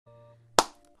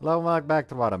Hello and welcome back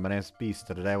to Water. My name is Beast.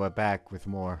 Today we're back with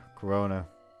more Corona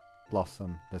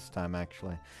Blossom this time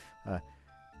actually.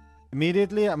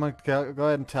 Immediately I'm going to go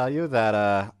ahead and tell you that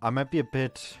I might be a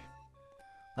bit,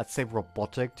 let's say,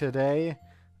 robotic today.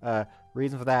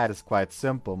 Reason for that is quite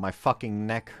simple. My fucking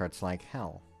neck hurts like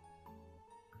hell.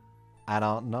 I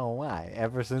don't know why.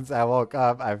 Ever since I woke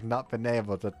up, I've not been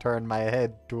able to turn my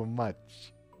head too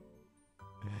much.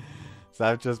 So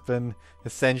I've just been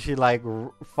essentially like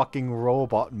fucking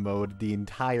robot mode the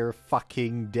entire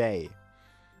fucking day.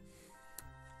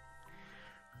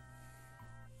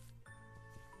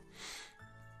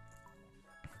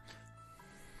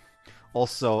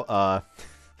 Also, I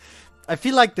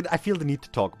feel the need to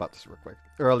talk about this real quick.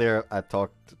 Earlier, I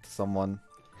talked to someone,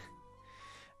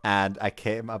 and I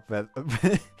came up with.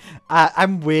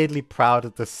 I'm weirdly proud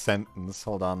of this sentence.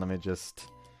 Hold on, let me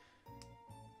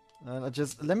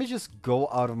just go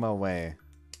out of my way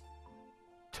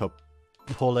to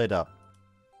pull it up.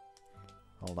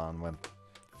 Hold on, where the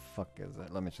fuck is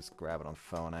it? Let me just grab it on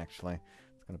phone. Actually,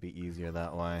 it's gonna be easier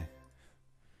that way.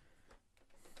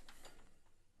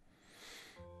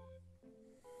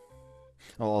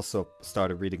 I also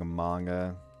started reading a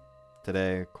manga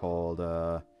today called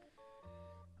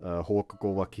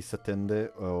Hokugo wa Kisaten de,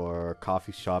 or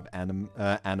Coffee Shop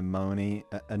Anemone.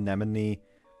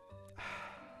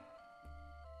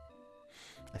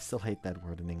 I still hate that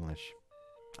word in English.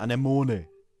 Anemone.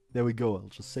 There we go. I'll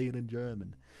just say it in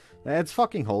German. It's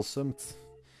fucking wholesome.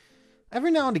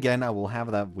 Every now and again I will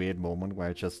have that weird moment where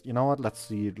I just, you know what, let's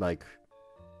see like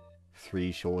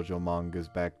 3 shoujo mangas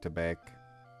back to back.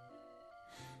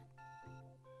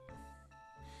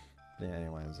 Yeah,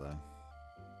 anyways,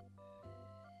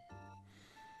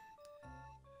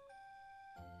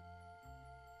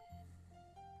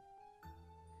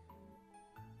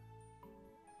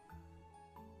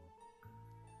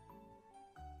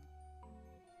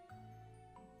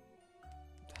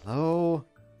 hello?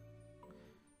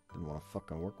 Didn't want to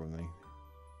fucking work with me.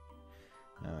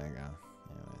 There we go.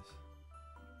 Anyways.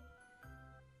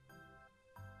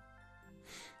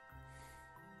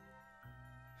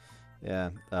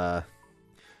 Yeah,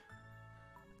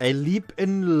 a leap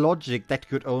in logic that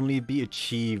could only be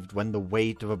achieved when the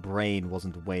weight of a brain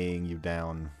wasn't weighing you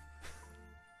down.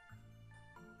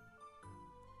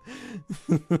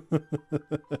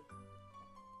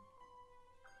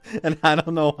 And I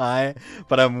don't know why,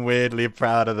 but I'm weirdly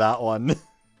proud of that one.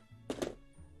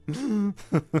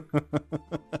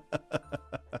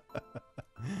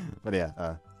 But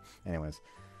yeah, anyways.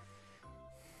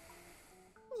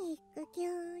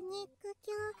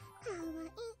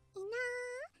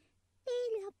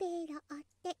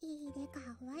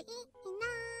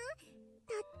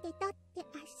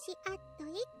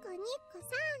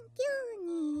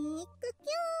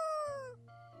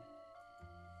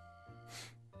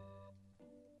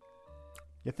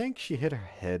 You think she hit her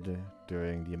head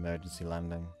during the emergency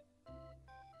landing?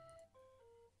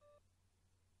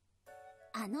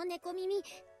 あの猫耳、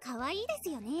可愛いです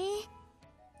よね。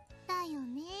だよ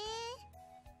ね。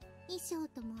衣装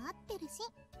とも合ってるし。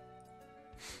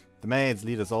 The maids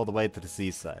lead us all the way to the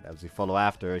seaside. As we follow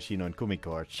after, Shino and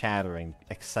Kumiko are chattering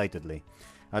excitedly.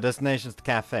 Our destination is the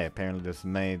cafe. Apparently this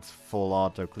maid's full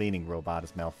auto cleaning robot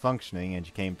is malfunctioning and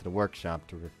she came to the workshop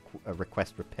to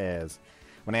request repairs.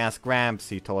 When I asked Gramps,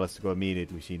 he told us to go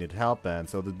immediately. She needed help, and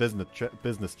so the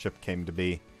business trip came to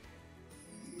be.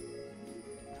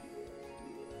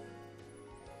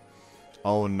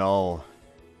 Oh no.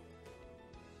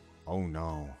 Oh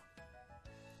no.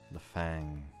 The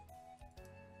Fang.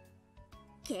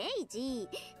 Keiji,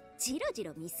 ジロジ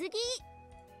ロ見すぎ。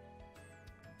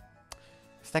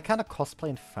 Is that kind of cosplay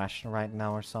in fashion right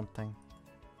now or something?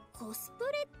 コスプ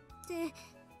レって、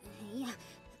いや、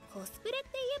コスプレって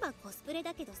言えばコスプレ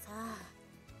だけどさ。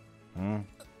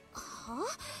は？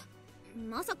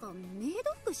まさかメイ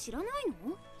ド服知らない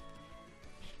の？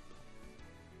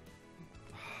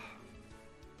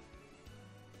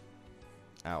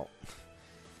 Ow.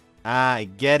 Ah, I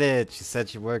get it. She said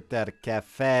she worked at a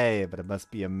cafe, but it must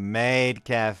be a maid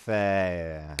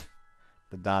cafe.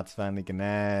 The dots finally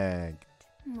connect.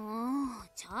 もう、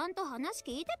ちゃんと話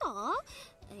聞いて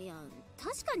た？いや、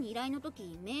確かに依頼の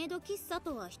時、メイド喫茶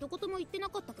とは一言も言ってな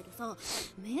かったけどさ、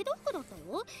メイド服だった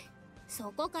よ。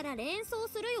そこから連想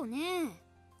するよね。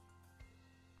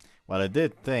Well, I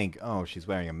did think, oh, she's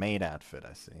wearing a maid outfit,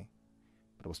 I see.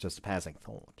 But it was just a passing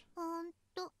thought.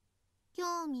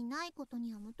 興味ないこと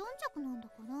には無頓着なんだ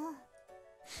から。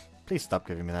 Please stop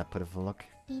giving me that pitiful look.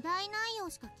 依頼内容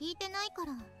しか聞いてないか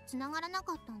ら繋がらな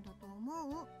かったんだと思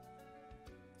う。ほん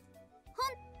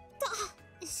と、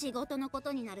仕事のこ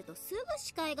とになるとすぐ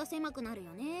視界が狭くなる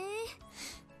よね。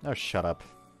Oh, shut up.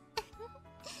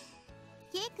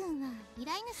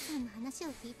 主さんの話を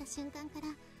聞いた瞬間から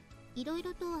いろい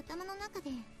ろと頭の中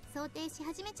で想定し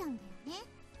始めちゃうんだよね。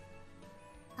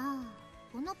あ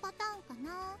あ、このパターンか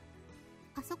な、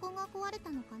あそこが壊れた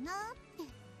のかなって。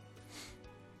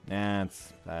Yeah,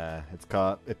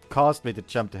 it caused me to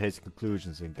jump to hasty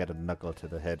conclusions and get a knuckle to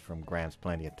the head from Gramps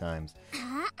plenty of times.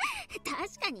 あ、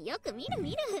確かによく見る。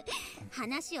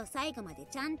話を最後まで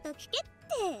ちゃんと聞けっ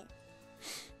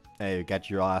て。Hey, you get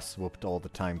your ass whooped all the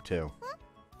time too.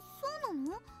 そう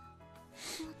なの？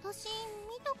私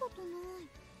見たこと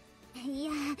ない。い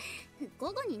や、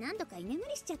午後に何度か居眠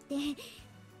りしちゃって、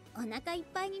お腹いっ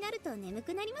ぱいになると眠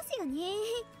くなりますよね。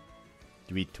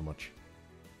You eat too much.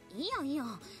 いや、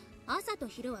朝と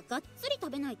昼はがっつり食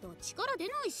べないと力出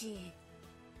ないし。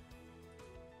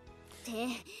って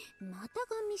また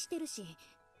ガン見してるし、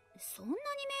そんなにメ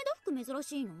イド服珍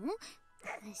しいの？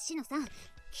シノさん、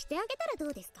着てあげたらど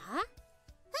うですか？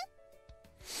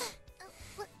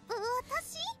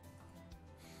私？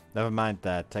 Never mind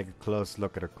that. Take a close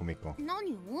look at her, Kumiko.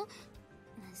 何を？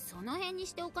その辺に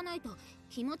しておかないと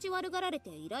気持ち悪がられて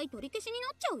依頼取り消しにな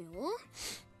っちゃうよ。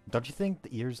Don't you think the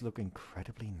ears look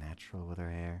incredibly natural with her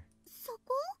hair? そこ？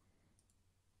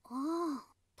ああ、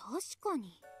確か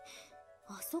に。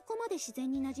あそこまで自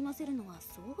然になじませるのは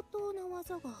相当な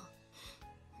技が。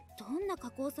どんな加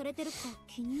工されてるか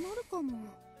気になるかも。久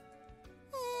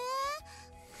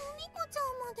美子ちゃん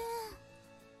まで。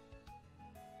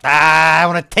I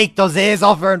wanna take those ears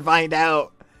off her and find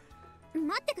out!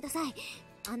 待ってください。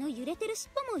あの揺れてる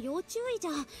尻尾も要注意じ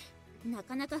ゃ。な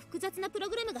かなか複雑なプロ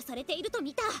グラムがされていると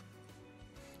見た。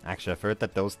Actually, I've heard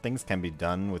that those things can be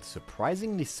done with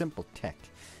surprisingly simple tech.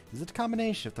 Is it a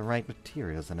combination of the right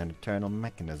materials and an internal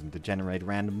mechanism to generate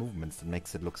random movements that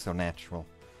makes it look so natural?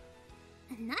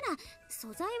 なら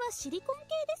素材はシリコン系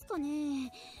ですか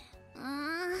ね。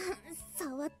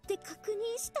触って確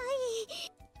認したい。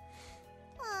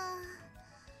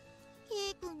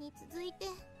ケイ君に続いて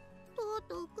とう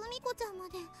とう久美子ちゃんま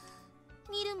で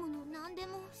見るもの何で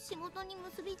も仕事に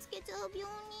結びつけちゃう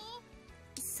病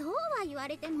人。そうは言わ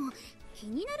れても気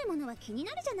になるものは気に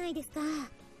なるじゃないですか。いや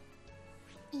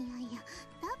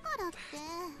だからって。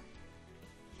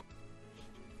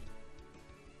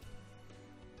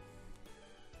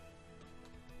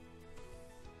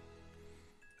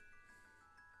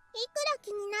いくら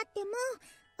気になっても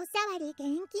おさわり現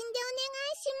金でお願い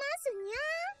しますにゃ。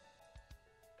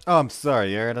 Oh, I'm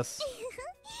sorry, Uranus.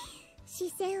 視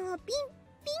線をピン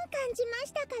感じま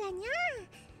したからにゃ。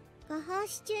ご奉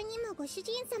仕中にもご主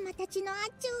人様たちの熱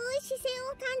い視線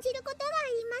を感じることがあ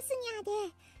りますにゃ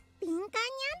で、敏感にゃ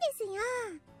んです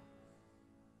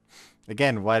よ。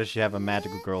 Again, why does she have a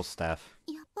magical girl staff?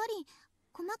 やっぱり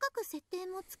細かく設定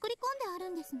も作り込んであ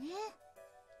るんですね。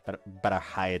Better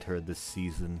hide her this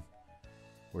season,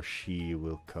 or she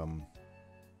will come.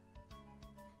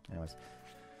 Anyways.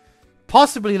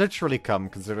 Possibly literally come,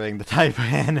 considering the type of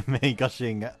anime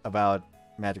gushing about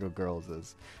magical girls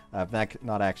is. I've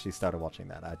not actually started watching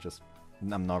that.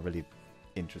 I'm not really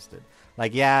interested.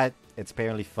 Like, yeah, it's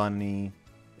apparently funny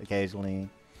occasionally.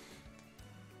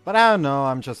 But I don't know,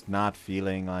 I'm just not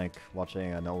feeling like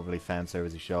watching an overly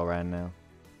fan-servicey show right now.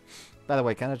 By the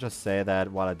way, can I just say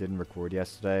that while I didn't record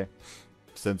yesterday,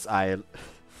 since I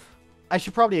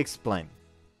should probably explain.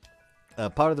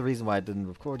 Part of the reason why I didn't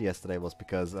record yesterday was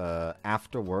because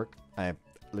after work, I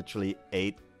literally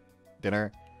ate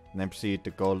dinner and then proceeded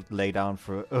to go lay down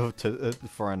for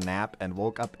a nap and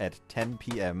woke up at 10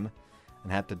 p.m.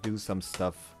 and had to do some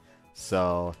stuff.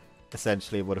 So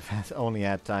essentially would have only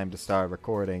had time to start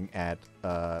recording at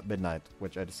midnight,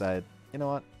 which I decided, you know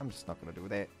what, I'm just not going to do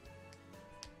that.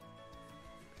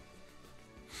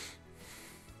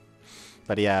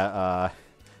 But yeah,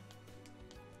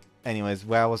 anyways,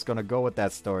 where I was gonna go with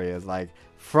that story is like,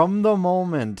 from the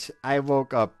moment I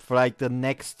woke up for like the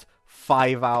next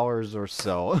 5 hours or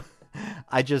so,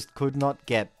 I just could not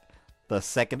get the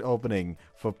second opening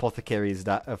for Apothecary's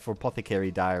Diaries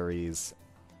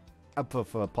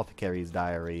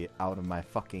out of my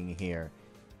fucking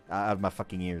out of my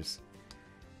fucking ears.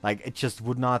 Like, it just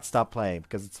would not stop playing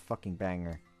because it's a fucking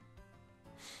banger.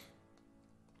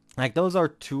 Like, those are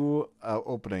two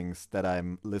openings that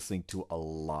I'm listening to a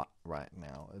lot right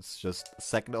now. It's just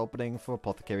second opening for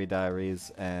Apothecary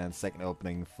Diaries and second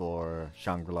opening for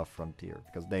Shangri-La Frontier,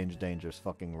 because Danger Danger's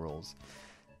fucking rules.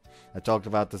 I talked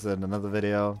about this in another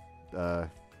video,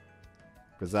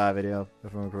 Gazai video,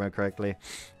 if I remember correctly,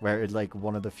 where it's like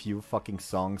one of the few fucking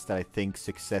songs that I think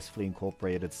successfully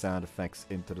incorporated sound effects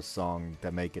into the song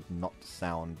that make it not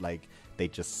sound like they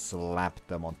just slapped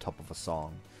them on top of a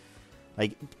song.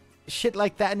 Like, shit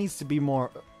like that needs to be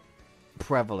more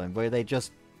prevalent, where they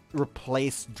just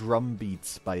replace drum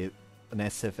beats by an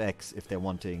SFX if they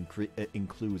want to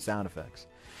include sound effects.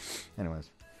 Anyways.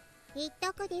 言っ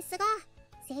とくですが、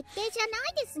設定じゃな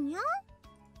いですにゃ。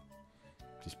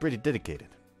 She's pretty dedicated.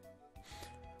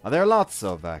 There are lots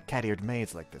of cat-eared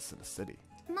maids like this in the city.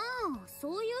 まあ、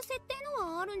そういう設定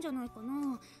のはあるんじゃないか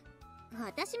な。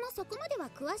私もそこまでは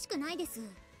詳しくないです。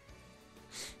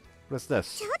 What's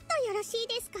this? ちょっとよろしい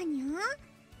ですかにゃ。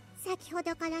先ほ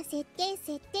どから設定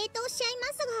とおっしゃいま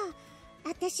す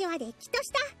が、私はれっきと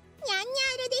したニャンニャー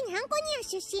ルでニャンコニア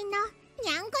出身のニ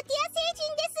ャンコティア星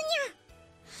人ですにゃ。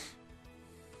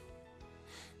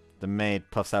 The maid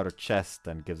puffs out her chest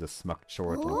and gives a smucked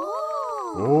short.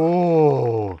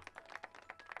 Oh!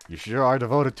 You sure are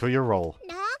devoted to your role.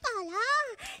 だから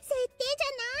設定じゃ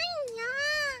ないん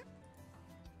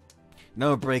や。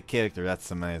 No break character,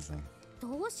 that's amazing.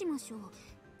 どうしましょう。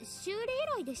修例依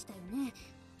頼でしたよね。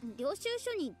領収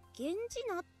書に源氏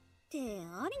名って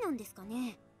ありなんですか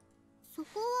ね。そ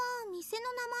こは店の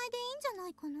名前でいいんじゃな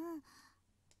いかな。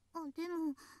あ、で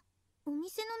もお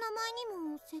店の名前に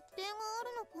も設定がある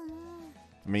のかな。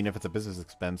 I mean, if it's a business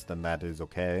expense, then that is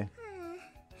okay.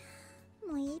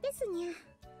 もういいですにゃ。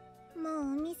もう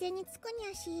お店に着くに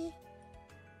ゃし。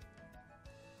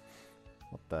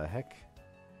 What the heck?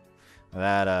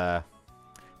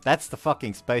 That's the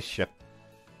fucking spaceship.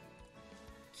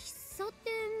 喫茶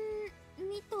店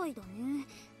みたいだね。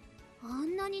あ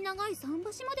んなに長い桟橋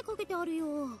までかけてある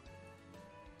よ。あ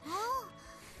あ、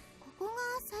ここが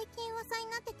最近噂に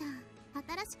なってた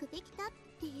新しくできたっ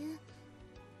ていう。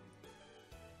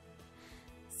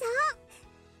そう、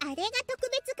あれが特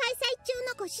別開催中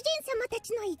のご主人様た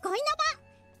ちの憩いの場、コミ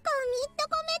ット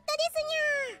コメットですに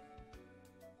ゃ。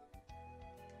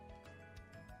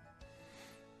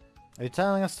 Are you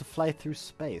telling us to fly through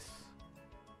space?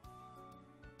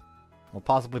 Or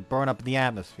possibly burn up the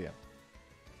atmosphere?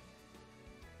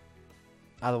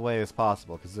 Either way is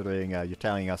possible, considering you're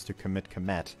telling us to commit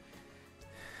comet.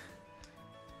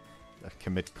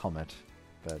 Commit comet.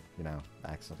 But, you know,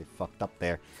 accidentally fucked up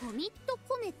there. コミット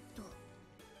コメット。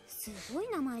すごい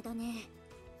名前だね。へえ、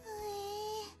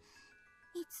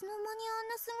いつの間にあん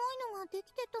なすごいのがで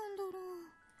きてたんだろう。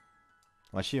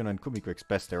 While Shion and Kumiko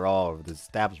expressed their awe over this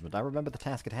establishment, I remember the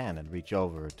task at hand and reach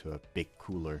over to a big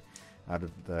cooler. Out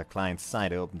of the client's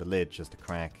sight, I opened the lid just a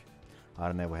crack. I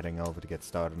don't know, we're heading over to get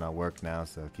started on our work now,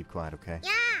 so keep quiet, okay?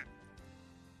 Yeah!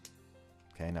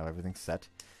 Okay, now everything's set.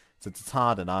 Since it's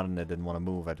hot and Arne didn't want to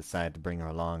move, I decided to bring her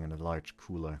along in a large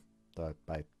cooler. Though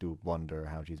I do wonder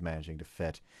how she's managing to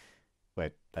fit.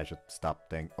 Wait, I should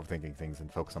stop overthinking things and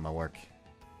focus on my work.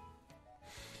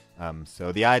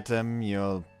 So the item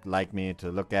you'll like me to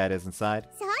look at is inside?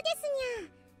 そうですにゃ。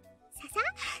早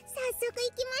速行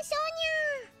きましょうに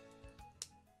ゃ。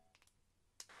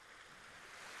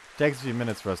 It takes a few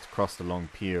minutes for us to cross the long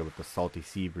pier with the salty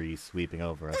sea breeze sweeping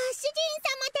over us. ご主人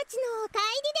様たちのお帰り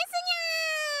です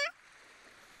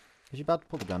Is she about to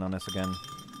pull the gun on us again? に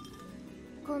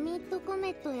ゃ。コミットコメ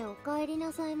ットへお帰り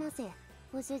なさいませ、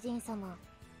ご主人様。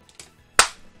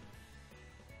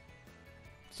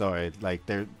 Sorry, like,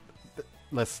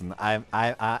 listen,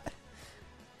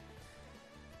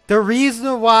 the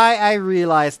reason why I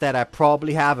realized that I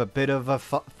probably have a bit of a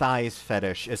thighs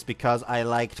fetish is because I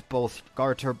liked both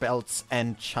garter belts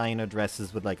and china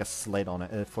dresses with like a slit on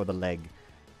it for the leg.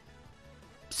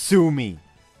 Sue me.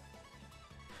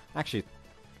 Actually,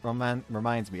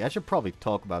 reminds me, I should probably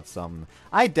talk about something.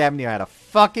 I damn near had a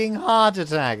fucking heart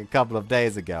attack a couple of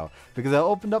days ago because I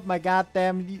opened up my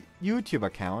goddamn YouTube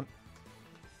account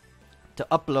to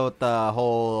upload the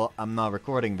whole I'm not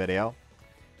recording video.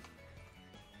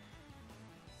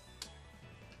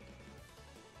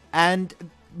 And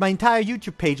my entire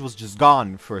YouTube page was just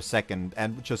gone for a second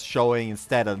and just showing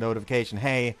instead a notification,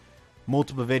 hey,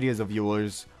 multiple videos of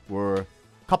yours were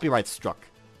copyright struck.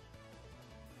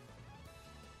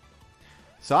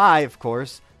 So I, of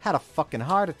course, had a fucking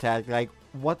heart attack. Like,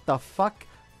 what the fuck?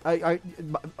 My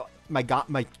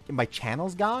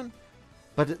channel's gone?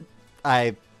 But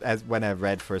when I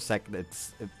read for a second,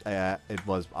 it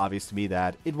was obvious to me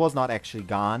that it was not actually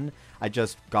gone. I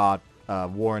just got a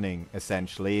warning,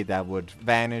 essentially, that would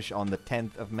vanish on the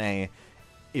 10th of May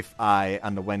if I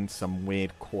underwent some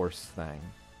weird course thing.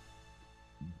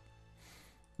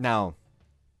 Now,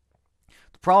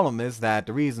 the problem is that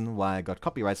the reason why I got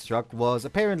copyright struck was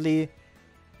apparently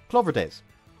Clover Days.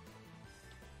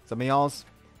 Some of y'all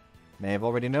may have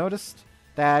already noticed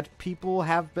that people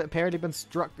have apparently been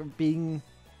being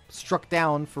struck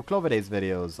down for Clover Days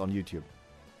videos on YouTube.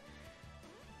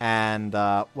 And,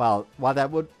 well, while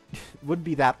that would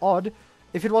be that odd,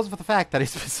 if it wasn't for the fact that I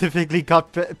specifically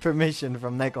got permission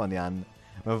from Nekonyan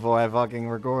before I fucking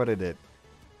recorded it.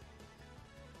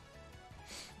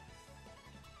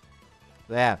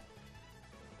 Yeah.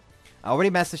 I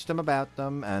already messaged them about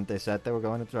them, and they said they were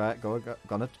going to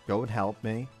gonna go and help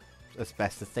me as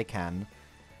best as they can.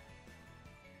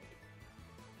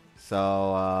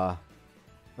 So,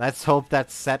 let's hope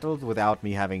that's settled without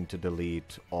me having to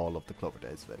delete all of the Clover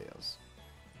Days videos.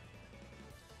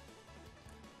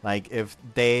 Like, if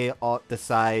they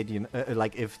decide, you know,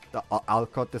 like if the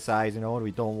Alcott decides, you know what,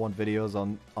 we don't want videos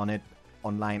on it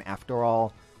online after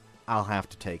all, I'll have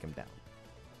to take them down.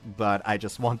 But I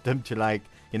just want them to, like,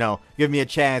 you know, give me a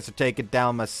chance to take it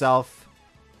down myself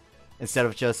instead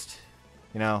of just,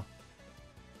 you know,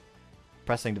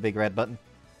 pressing the big red button.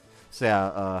 So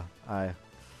yeah,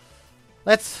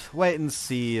 let's wait and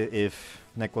see if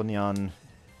Necronion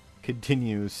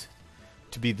continues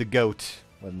to be the GOAT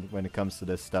when it comes to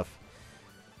this stuff.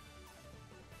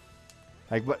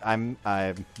 Like, what I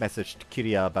messaged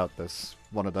Kiria about this,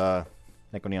 one of the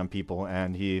Necronion people,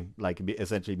 and he like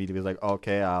essentially immediately was like,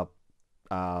 okay, I'll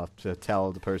to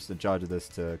tell the person in charge of this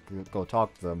to go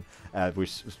talk to them. We're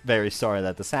very sorry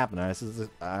that this happened. And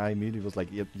I immediately was like,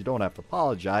 you don't have to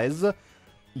apologize.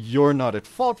 You're not at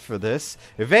fault for this.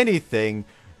 If anything,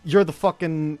 you're the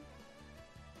fucking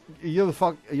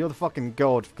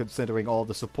goat, considering all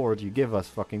the support you give us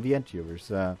fucking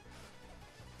VNTubers.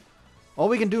 All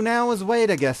we can do now is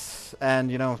wait, I guess, and,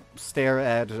 you know, stare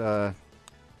at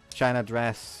China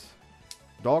dress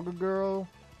dog girl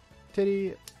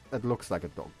titty. It looks like a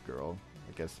dog girl,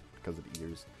 I guess, because of the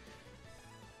ears.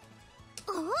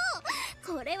 Oh,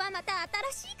 これはまた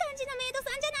新しい感じのメイドさ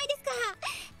んじゃないです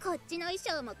か。こっちの衣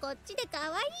装もこっちで可愛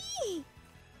い。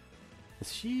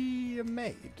Is she a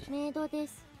maid? メイドで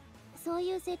す。そう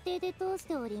いう設定で通し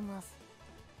ております。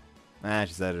Ah,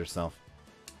 she said it herself.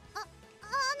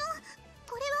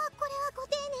 これはご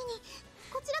丁寧に。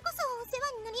こちらこそお世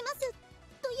話になります。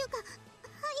というか、はい。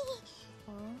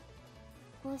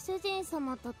ご主人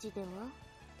様たちでは？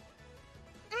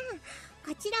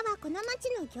こちらはこの町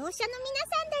の業者の皆さ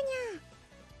んだ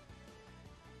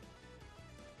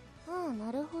にゃ。ああ、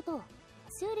なるほど。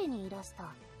修理にいらし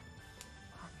た。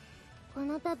こ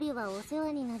の度はお世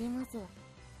話になります。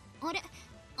あれ、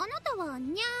あなたは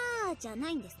にゃーじゃな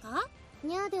いんですか？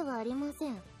にゃーではありませ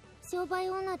ん。商売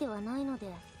女ではないので。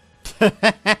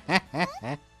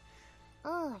あ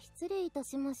あ、失礼いた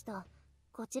しました。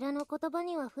こちらの言葉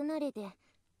には不慣れで。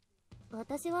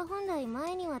私は本来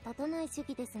前には立たない主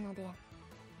義ですので。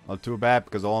Well, too bad,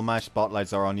 because all my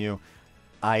spotlights are on you.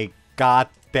 I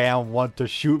goddamn want to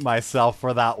shoot myself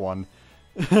for that one.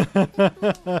 裏方さんとい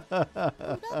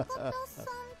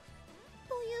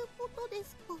うことで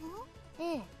すか？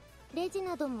ええ、レジ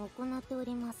なども行ってお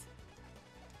ります。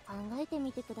考えて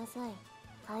みてください。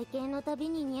会計のたび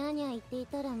にニャーニャー言ってい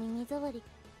たら耳障り。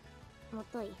も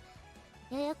とい、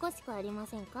ややこしくありま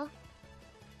せんか？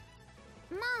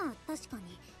まあ確かに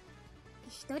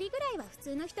一人ぐらいは普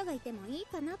通の人がいてもいい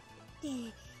かなって。だ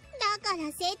から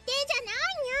設定じゃないに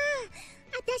ゃ。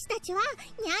私たちはニャ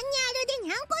ンニャールで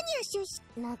ニャンコニャ出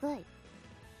身。長い。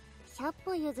100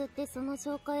歩譲ってその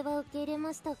紹介は受け入れ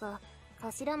ましたが、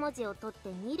頭文字を取って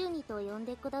ニルニと呼ん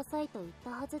でくださいと言っ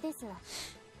たはずです。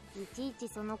いちいち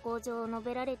その口上を述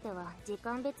べられては時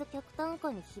間別客単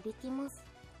価に響きます。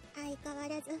相変わ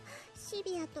らずシ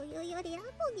ビアというよりアコ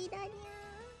ギだにゃ。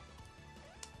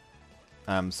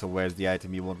So where's the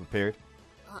item you want repaired?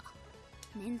 あ、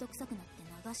めんどくさくなって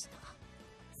流した。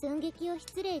寸劇を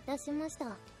失礼いたしまし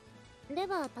た。で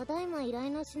は、ただいま依頼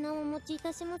の品をお持ちい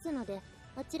たしますので、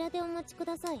あちらでお待ちく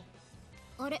ださい。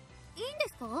あれ、いいんで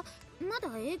すか？ま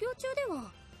だ営業中で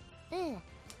は。ええ、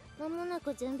間もな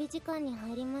く準備時間に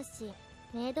入りますし、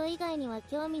メイド以外には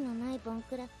興味のないボン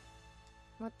クラ。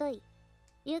もとい、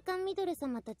勇敢ミドル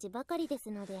様たちばかりです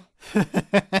ので。も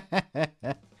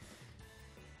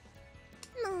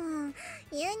う、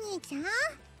ユニちゃん、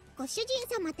ご主人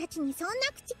様たちにそんな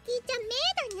口聞いちゃメイ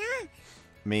ドにゃ。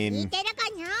聞いてるか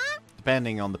にゃ？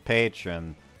 Depending on the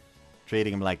patron,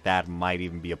 treating him like that might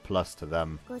even be a plus to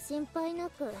them. ご心配な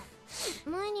く、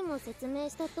前にも説明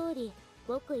した通り、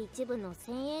ごく一部の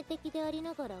先鋭的であり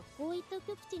ながら、こういった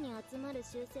極地に集まる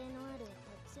習性のある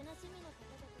特殊な趣味の方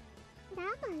々に。だか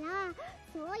ら、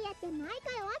そうやって毎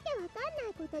回わけわかんな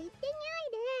いこと言ってにゃい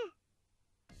で。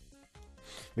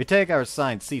We take our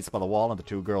assigned seats by the wall, and the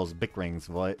two girls' bickering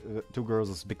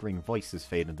voices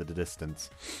fade into the distance.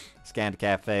 Scan the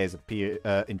cafe's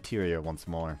interior once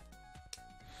more.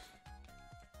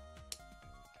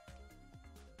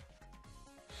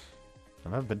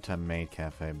 I've never been to a maid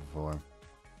cafe before.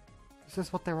 Is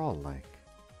this what they're all like?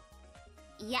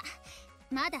 いや、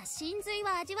まだ真髄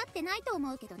は味わってないと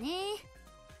思うけどね。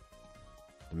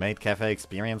The maid cafe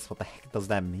experience? What the heck does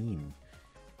that mean?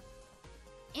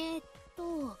 一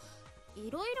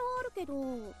いろいろあるけど、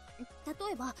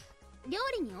例えば料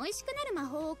理に美味しくなる魔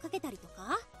法をかけたりと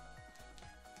か。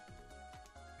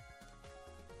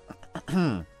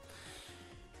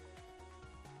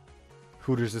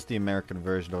Hooters is the American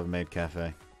version of a maid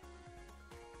cafe.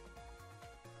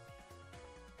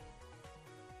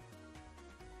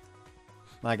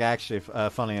 Like, actually,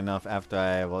 funny enough, after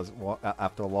I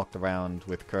walked around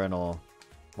with Colonel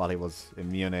while he was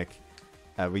in Munich,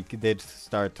 we did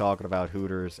start talking about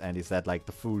Hooters, and he said, like,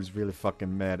 the food's really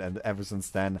fucking mid, and ever since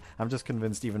then, I'm just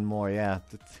convinced even more, yeah,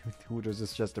 Hooters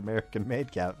is just American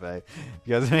maid cafe.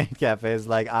 Because maid cafe is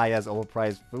like, yes,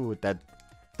 overpriced food that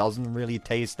doesn't really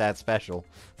taste that special.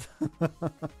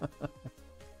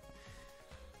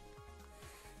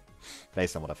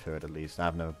 Based on what I've heard, at least.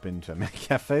 I've never been to a maid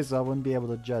cafe, so I wouldn't be able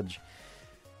to judge.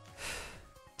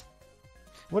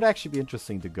 Would actually be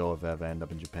interesting to go if I ever end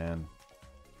up in Japan.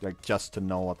 Like, just to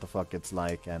know what the fuck it's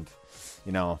like, and,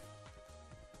 you know,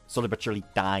 slowly but surely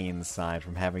die inside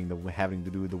from having to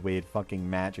do the weird fucking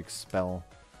magic spell.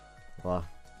 Well,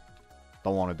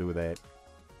 don't want to do that.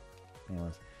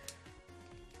 Anyways.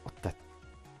 What the?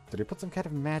 Did he put some kind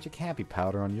of magic happy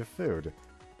powder on your food?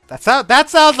 That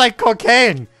sounds like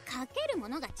cocaine! かけるも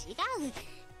のが違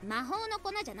う。魔法の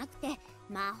粉じゃなくて、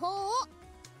魔法を。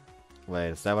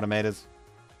Wait, is that what a maid is?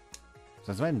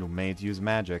 Since when do maids use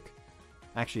magic?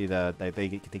 Actually,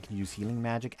 they can use healing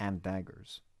magic and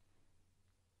daggers.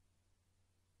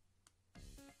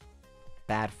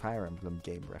 Bad Fire Emblem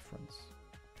game reference.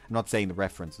 I'm not saying the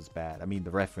reference is bad. I mean,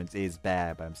 the reference is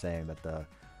bad, but I'm saying that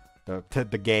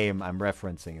the game I'm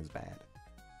referencing is bad.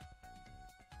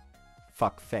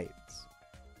 Fuck Fates.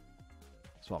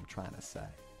 That's what I'm trying to say.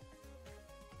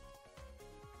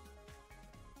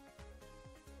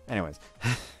 Anyways.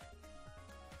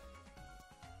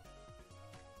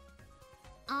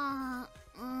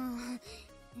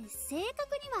 正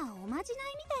確にはおまじな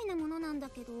いみたいなものなんだ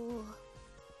けど。へえ、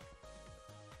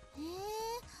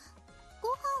ご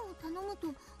飯を頼むと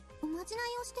おまじな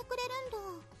いをしてくれるんだ。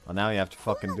Well, now you have to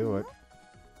fucking do it.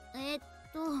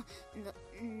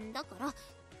 だから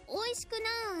美味しくな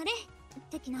ーれ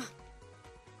的な。は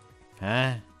あ。あ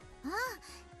あ、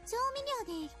調味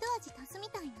料で一味足すみ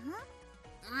たいな。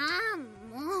ああ、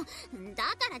もうだ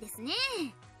からですね。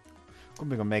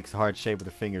Kumiko makes a heart shape with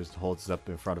her fingers and holds it up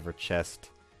in front of her chest.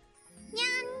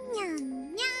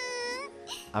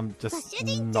 I'm just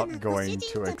not going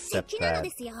to accept that.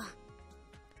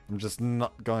 I'm just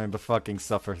not going to fucking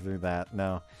suffer through that,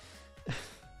 no.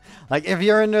 Like, if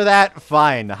you're into that,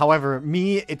 fine. However,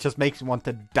 me, it just makes me want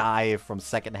to die from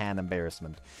secondhand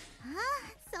embarrassment.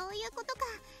 そういうことか。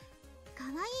可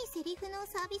愛いセリフの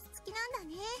サービス付きなんだ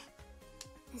ね。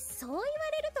そう言わ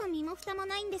れると身も蓋も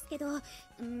ないんですけど、まあ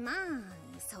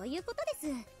そういうこと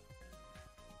です。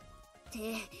って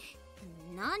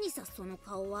何さその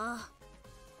顔は。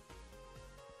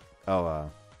Oh,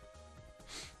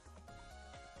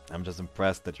 I'm just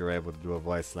impressed that you're able to do a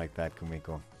voice like that,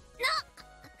 Kumiko.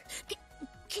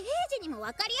 刑事にも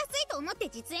分かりやすいと思って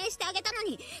実演してあげたの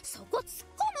に、そこ突っ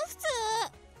込む普通。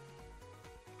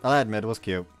I'll admit it was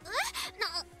cute.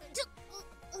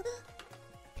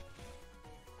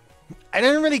 I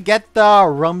didn't really get the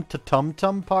rum to tum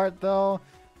tum part though.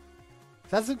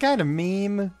 That's some kind of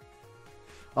meme.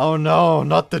 Oh no,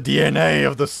 not the DNA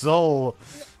of the soul.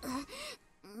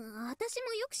 私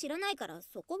もよく知らないから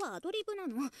そこはアドリブな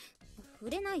の。触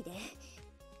れないで。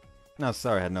No,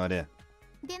 sorry, I had no idea.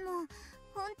 でも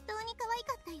本当に可愛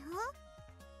かったよ。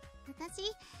私、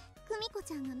久美子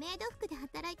ちゃんがメイド服で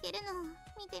働いてるの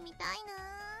見てみたい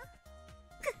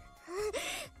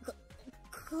な。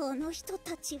この人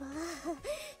たちは。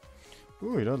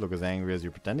Ooh, you don't look as angry as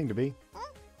you're pretending to be.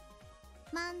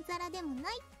 まんざらでも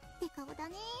ないって顔だ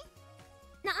ね。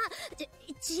違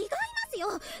います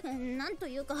よ。なんと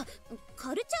いうか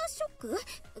カルチャーショック、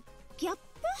ギャッ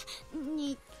プ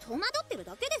に戸惑ってる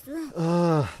だけです。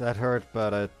That hurt,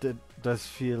 but it does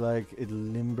feel like it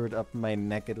limbered up my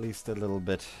neck at least a little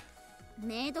bit.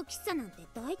 メイド喫茶なんて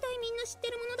大体みんな知って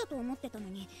るものだと思ってたの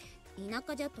に、田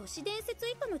舎じゃ都市伝説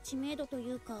以下の知名度と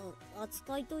いうか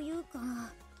扱いというか。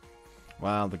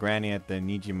Well, the granny at the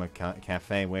Nijima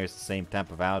cafe wears the same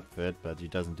type of outfit, but she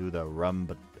doesn't do the rum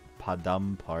but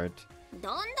padum part. どん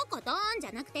どこどんじ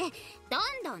ゃなくて、ど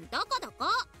んどんどこどこ。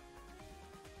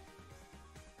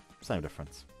Same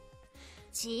difference.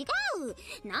 違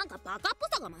う。なんかバカっぽ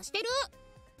さが増してる。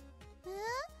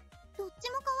どっち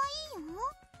も可愛いよ。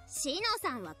シノ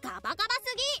さんはガバガバ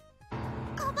すぎ。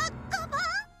ガバガバ。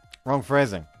Wrong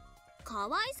phrasing. 可愛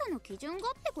さの基準が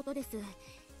ってことです。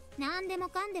何でも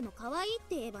かんでも可愛いっ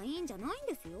て言えばいいんじゃないん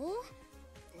ですよ。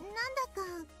なんだか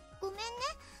ごめんね。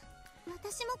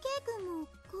私も K 君も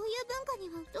こういう文化に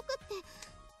は疎くって。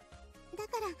だ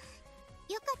からよ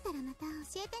かったらまた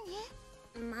教えてね。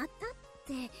またっ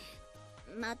て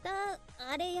また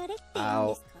あれやれって言うん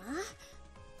ですか？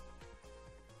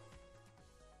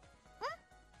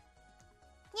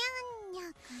にゃんにゃ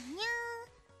かにゃ。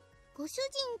ご主人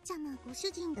ちゃまご主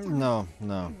人ちゃま。 No,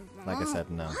 no. Like I said,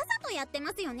 no. わざとやって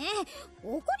ますよね。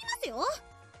怒りますよ。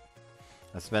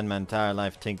I spent my entire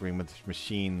life tinkering with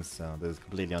machines, so this is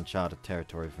completely uncharted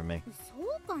territory for me. そ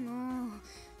うかな。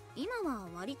今は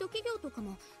割と企業とか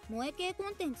も萌え系コ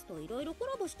ンテンツといろいろコ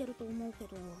ラボしてると思うけ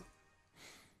ど。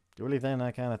Do you really think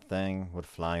that kind of thing would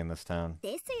fly in this town?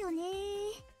 ですよね。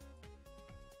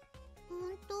ほ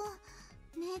んと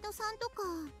メイドさんとか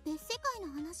別世界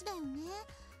の話だよね。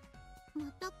全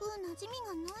く馴染み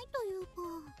がないというか。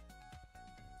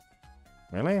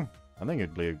 Really? I think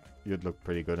you'd look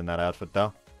pretty good in that outfit,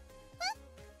 though. そ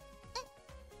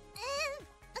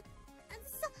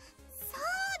う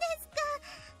ですか。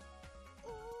ね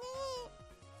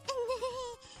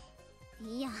え。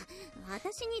いや、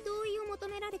私に同意を求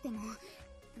められても、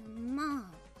ま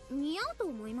あ似合うと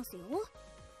思いますよ。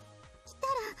来た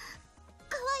ら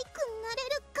可愛くなれ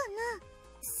るかな。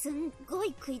すんご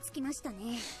い食いつきました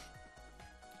ね。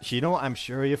You know, I'm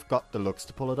sure you've got the looks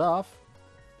to pull it off.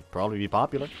 You'd probably be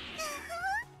popular.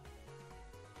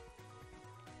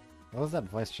 What was that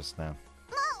voice just now?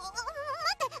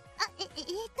 待って。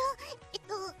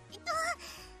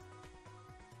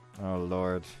Oh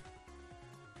lord.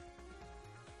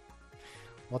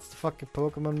 What's the fucking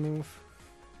Pokemon move?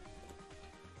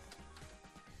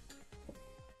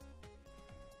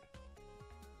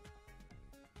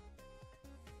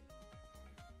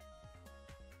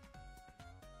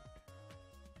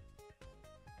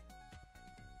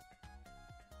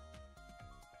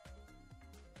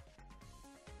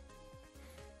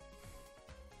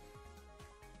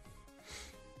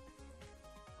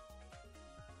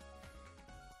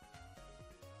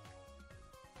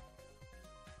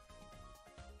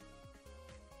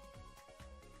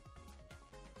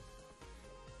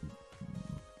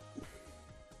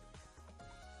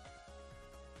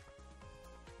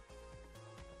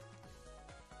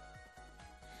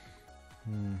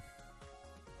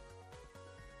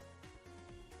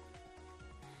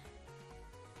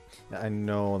 I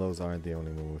know those aren't the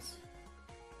only moves.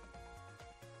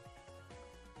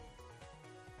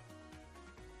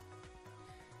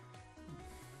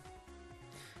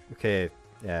 Okay,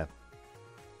 yeah.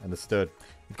 Understood.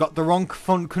 You've got the wrong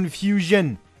font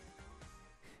confusion!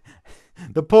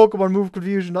 The Pokemon move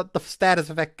confusion, not the status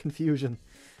effect confusion.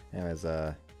 Anyways,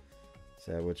 so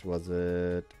which was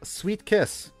it? Sweet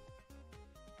Kiss.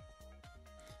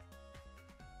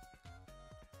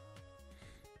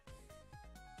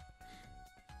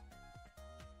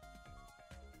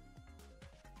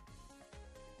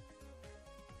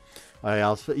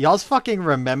 Y'all fucking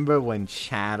remember when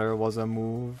Chatter was a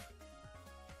move?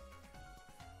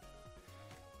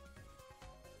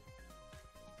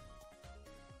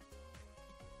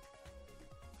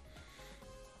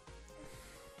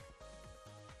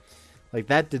 Like,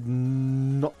 that did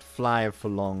not fly for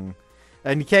long.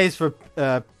 In case for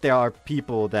there are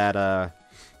people that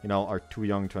you know, are too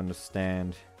young to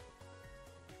understand.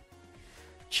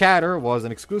 Chatter was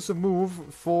an exclusive move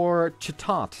for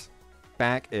Chitot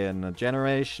back in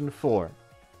Generation 4.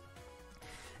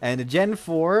 And in Gen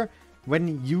 4,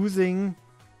 when using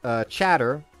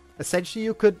Chatter, essentially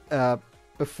you could,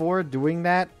 before doing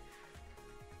that,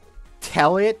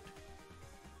 tell it.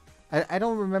 I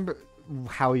don't remember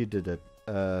how you did it.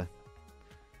 I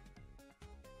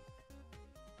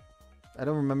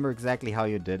don't remember exactly how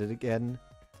you did it again.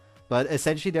 But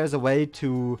essentially there's a way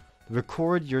to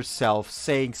record yourself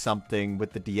saying something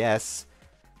with the DS,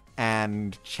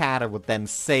 and Chatter would then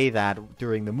say that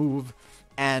during the move,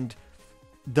 and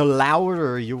the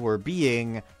louder you were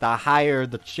being, the higher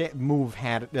the move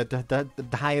had, the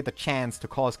higher the chance to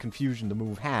cause confusion the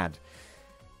move had.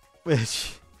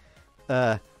 Which,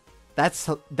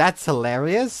 that's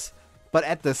hilarious, but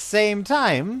at the same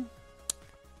time,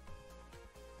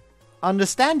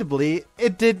 understandably,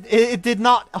 it did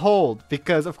not hold,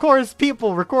 because of course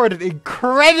people recorded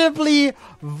incredibly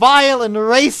vile and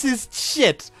racist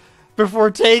shit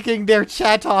before taking their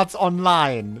chatots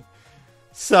online.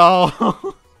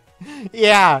 So,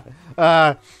 yeah,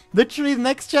 literally the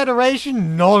next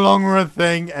generation, no longer a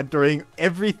thing, and during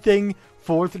everything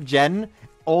 4th gen,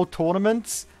 all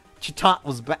tournaments, Chatot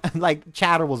was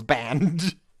Chatter was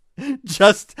banned.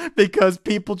 Just because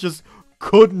people just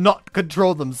could not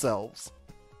control themselves.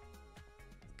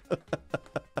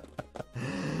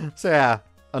 So yeah,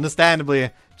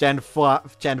 understandably, Gen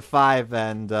 5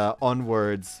 and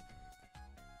onwards,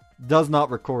 does not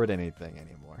record anything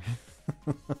anymore.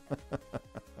 お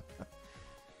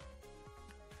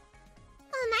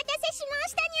待たせしま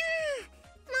したにゃー。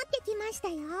持ってきました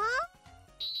よ。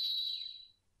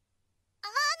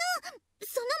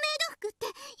そのメイド服ってい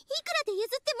くらで譲っ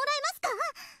てもらえますか？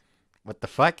 What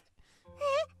the fuck?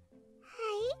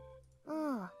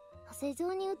 ああ、世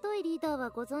情に疎いリーダーは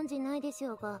ご存じないでし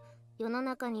ょうが、世の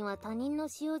中には他人の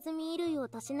使用済み衣類を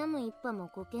たしなむ一派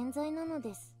もご健在なの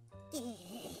です。違います。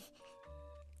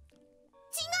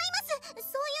そういう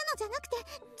のじゃなくて、純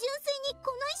粋に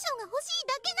この衣装が欲しい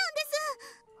だけなんです。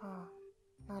は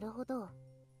あ、なるほど。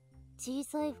小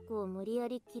さい服を無理や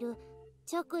り着る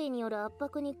着衣による圧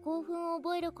迫に興奮を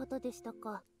覚えることでしたか。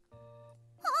本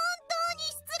当に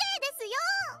失礼です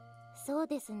よ。そう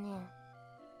ですね。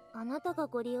あなたが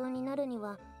ご利用になるに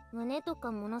は胸と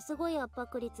かものすごい圧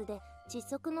迫率で窒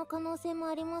息の可能性も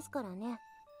ありますからね。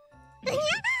私への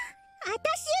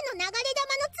流れ玉の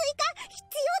追加必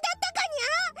要だったか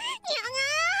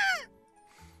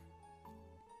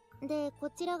にゃ。で、こ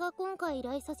ちらが今回依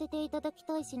頼させていただき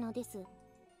たい品です。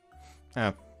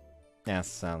Oh,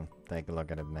 yes, I'll take a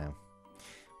look at it now.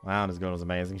 Wow, this girl is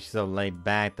amazing. She's so laid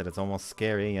back that it's almost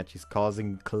scary, yet she's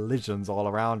causing collisions all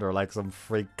around her like some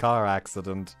freak car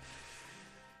accident.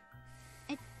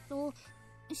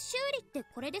 修理って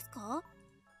これですか?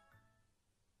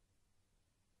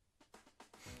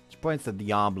 She points at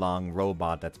the oblong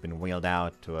robot that's been wheeled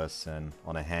out to us and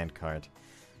on a handcart.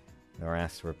 We were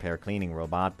asked to repair a cleaning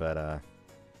robot, but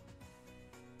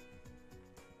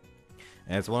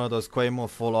and it's one of those Quemo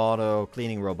full auto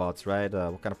cleaning robots, right?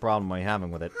 What kind of problem are you having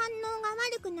with it? 反応が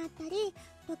悪くなったり、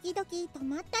時々止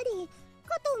まったり、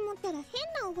かと思ったら変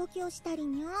な動きをしたり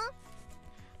にゃ。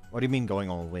What do you mean going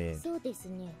all weird? そうです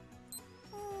ね。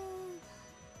普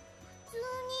通に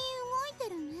動い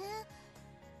てるね。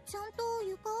ちゃんと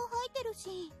床を履いてる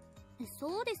し。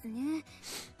そうですね。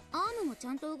アームもち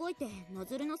ゃんと動いてノ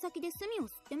ズルの先で墨を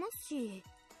吸ってますし。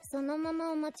そのま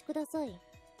まお待ちください。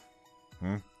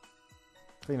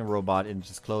Cleaner robot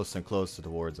inches closer and closer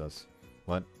towards us.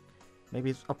 What?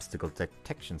 Maybe its obstacle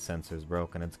detection sensor is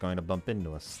broken and it's going to bump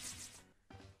into us.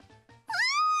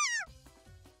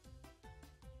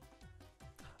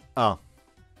 Oh.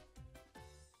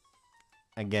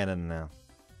 I get it now.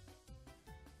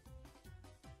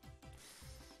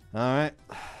 Alright.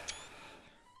 If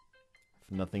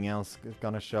nothing else is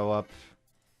gonna show up.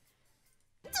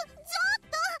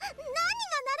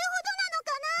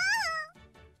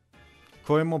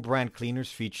 Koimo brand cleaners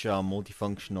feature a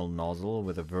multifunctional nozzle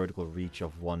with a vertical reach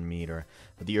of 1 meter,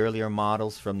 but the earlier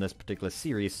models from this particular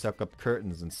series suck up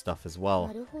curtains and stuff as well.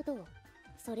 なるほど。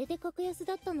それで格安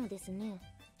だったのですね。すみません。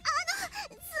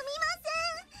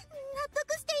納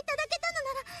得していただけたの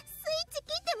ならスイッチ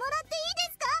切ってもらっていい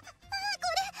ですか？こ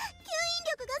れ吸引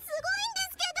力がすごいんで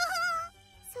すけ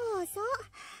ど。そうそう。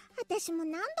私も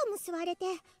何度も吸われて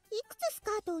いくつス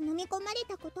カートを飲み込まれ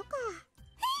たことか。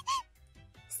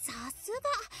さすが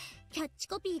キャッチ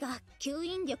コピーが吸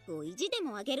引力を意地で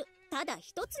も上げるただ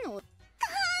一つの。感心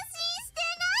して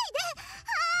ないで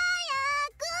早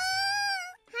く。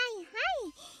はいは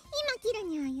い今切る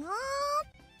にゃよ。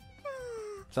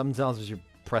Something tells us you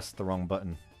pressed the wrong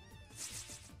button.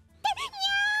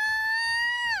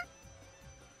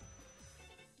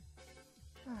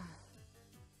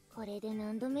 これで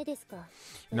何度目ですか?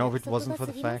 You know, if it wasn't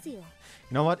for the fact, you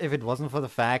know what? If it wasn't for the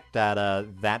fact that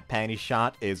that panty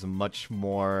shot is much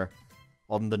more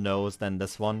on the nose than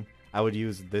this one, I would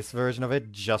use this version of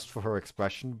it just for her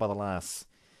expression. But alas,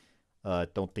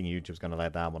 don't think YouTube's gonna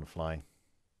let that one fly.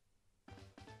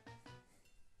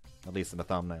 At least in the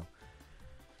thumbnail.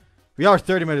 We are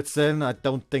 30 minutes in. I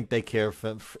don't think they care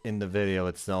in the video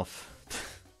itself.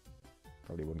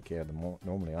 Probably wouldn't care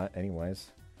normally, anyways.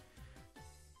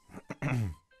 だって前は後ろ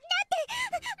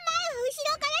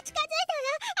から近づいたら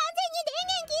完全に電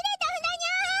源切れたふなに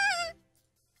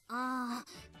ゃー。ああ、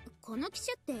この機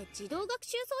種って自動学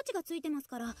習装置がついてます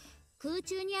から空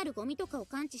中にあるゴミとかを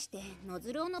感知してノ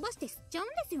ズルを伸ばして吸っちゃうん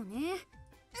ですよね。私は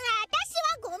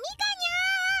ゴミか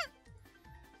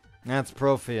にゃー。That's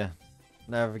pro for you.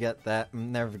 Never forget that.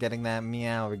 Never forgetting that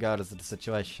meow regardless of the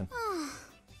situation. は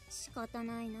あ、仕方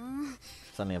ないな。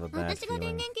Suddenly have a bad 私が電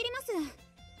feeling. 源切ります。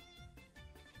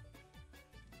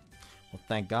Well,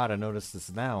 thank God I noticed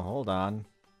this now. Hold on.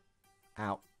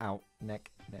 Ow, ow, neck.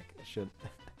 I should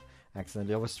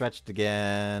accidentally overstretched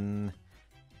again.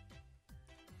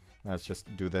 Let's just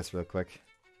do this real quick. 久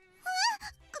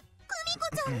美子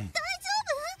ちゃん、大丈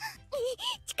夫？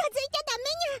近づいちゃダメ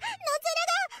にゃ。ノズ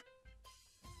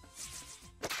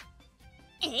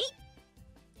ルが。えい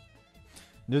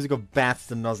Nezuko bats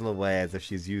the nozzle away as if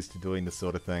she's used to doing this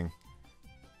sort of thing.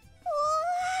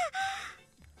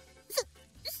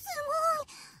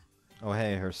 Oh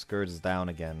hey, her skirt is down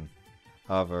again.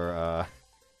 However,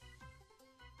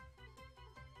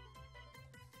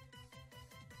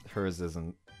 hers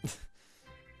isn't.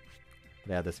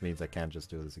 Yeah, this means I can't just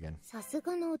do this again. さす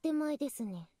がのお手前です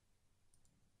ね。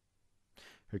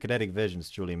 Her kinetic vision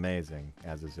is truly amazing,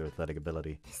 as is her athletic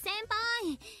ability. 先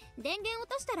輩、電源落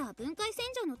としたら分解洗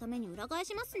浄のために裏返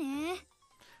しますね。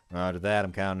 Roger that,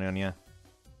 I'm counting on you.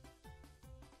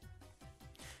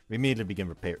 We immediately begin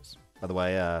repairs. By the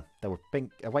way, they were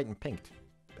pink, white and pink.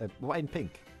 White and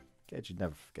pink. Keiji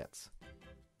never forgets.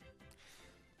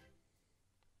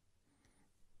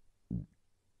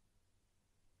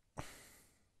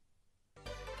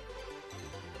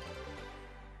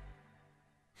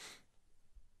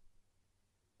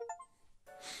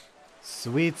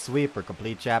 Sweet Sweeper,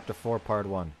 complete chapter 4, part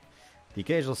 1. The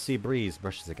occasional sea breeze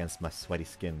brushes against my sweaty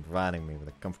skin, providing me with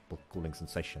a comfortable cooling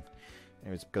sensation.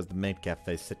 Maybe it's because the main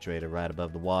cafe is situated right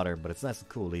above the water, but it's nice and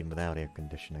cool even without air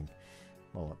conditioning.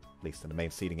 Well, at least in the main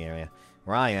seating area.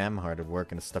 Where I am, hard at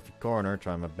work in a stuffy corner,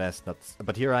 trying my best not to...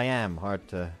 But here I am,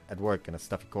 at work in a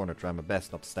stuffy corner, trying my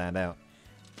best not to stand out.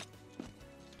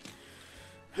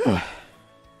 あ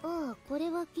あ、これ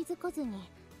は気づかずに。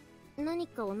何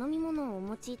かお飲み物をお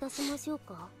持ちいたしましょう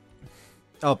か。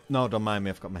 Oh, no, don't mind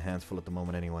me, I've got my hands full at the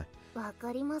moment anyway. わ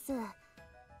かります。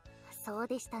そう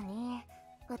でしたね。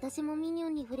私もミニオ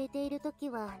ンに触れているとき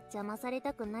は邪魔され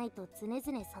たくないと常々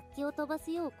殺気を飛ば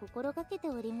すよう心がけて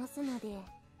おりますので。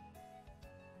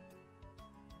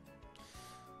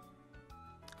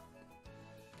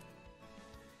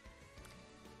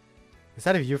Is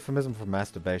that a euphemism for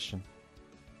masturbation?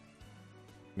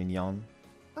 Mignon?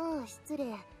 ああ、失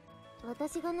礼。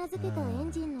私が名付けたエ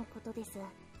ンジンのことです。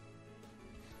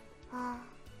ああ、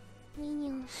ミニ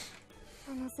オン。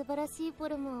あの素晴らしいフォ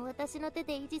ルムを私の手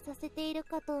で維持させている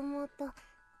かと思うと。ミ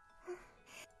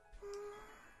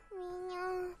ニオ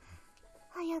ン。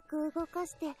早く動か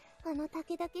して、あのた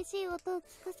けだけしい音を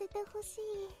聞かせてほしい。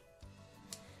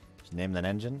 Should name that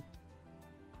engine?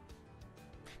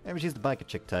 Maybe she's the biker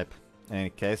chick type. In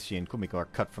any case, she and Kumiko are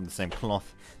cut from the same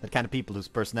cloth. The kind of people whose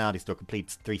personalities do a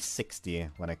complete 360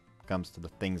 when it comes to the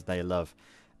things they love.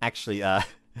 Actually,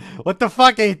 what the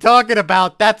fuck are you talking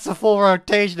about? That's a full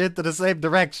rotation into the same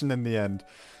direction in the end.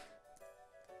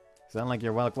 Sound like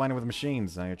you're well acquainted with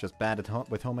machines. You're just bad at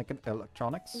with home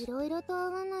electronics? いろいろと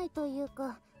合わないという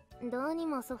か、どうに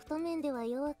もソフト面では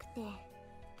弱くて。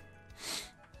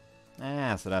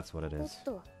Ah, so that's what it お is. っ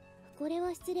と、これ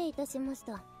は失礼いたしまし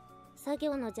た。作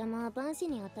業の邪魔は万死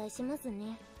に値します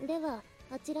ね。では、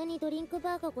あちらにドリンク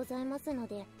バーがございますの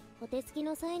で、お手すき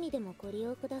の際にでもご利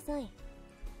用ください。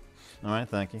Alright,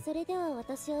 thank you. それでは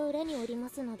私は裏におりま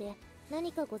すので、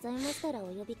何かございましたらお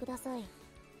呼びください。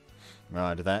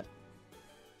Roger that.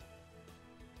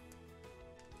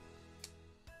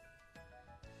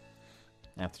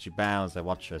 After she bows, I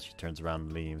watch her as she turns around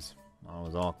and leaves.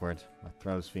 Always awkward. My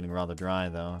throat's feeling rather dry,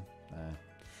 though.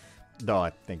 Though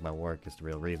I think my work is the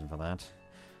real reason for that.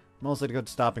 Mostly a good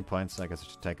stopping point, so I guess I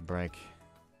should take a break.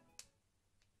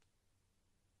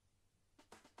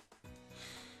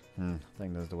 I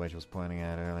think that's the way she was pointing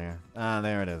at earlier. Ah,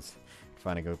 there it is.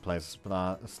 Find a good place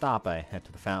to stop, I head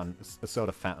to the fountain, a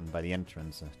soda fountain by the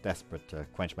entrance, desperate to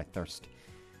quench my thirst.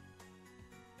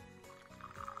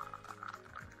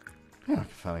 I can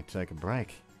finally take a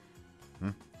break.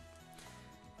 Of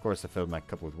course, I filled my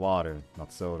cup with water,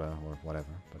 not soda or whatever,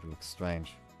 but it looks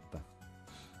strange.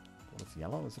 What is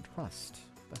yellow? Is it rust?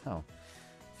 What the hell?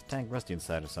 Is the tank rusty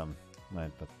inside or something?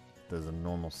 Right, but there's a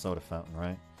normal soda fountain,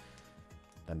 right?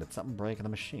 Then did something break in the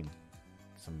machine?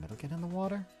 Did some metal get in the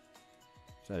water?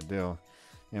 What should I do?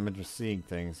 I'm interested in seeing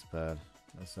things, but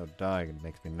it's so dark it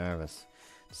makes me nervous.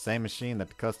 The same machine that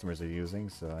the customers are using,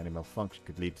 so any malfunction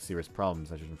could lead to serious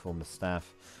problems. I should inform the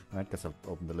staff. Alright, guess I'll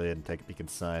open the lid and take a peek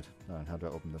inside. Alright, how do I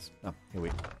open this? Oh, here we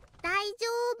go. 大丈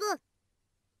夫。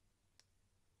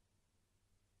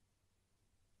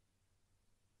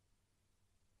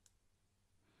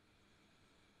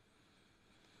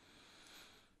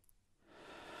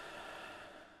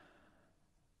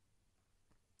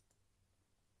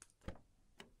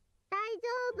大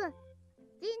丈夫。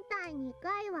人体に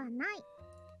害はない。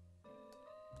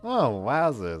 Oh,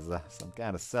 wowzers. Some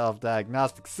kind of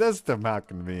self-diagnostic system. How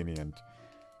convenient.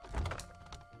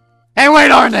 Hey,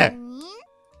 wait, Arne!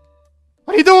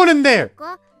 What are you doing in there?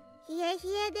 冷え冷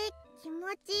えで気持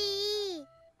ちいい。 I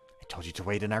told you to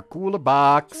wait in our cooler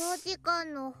box. 長時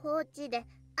間の放置で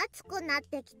暑くなっ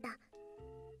てきた。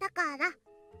だから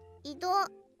移動。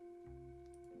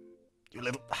 You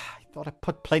little... I thought I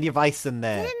put plenty of ice in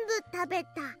全 there. 部食べた。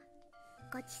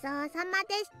ごちそうさま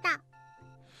でした。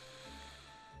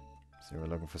 So we're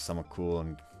looking for someone cool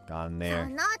and gone そ there.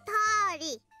 の通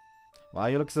り。 Why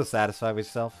you look so satisfied with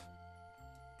yourself?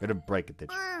 You didn't break it,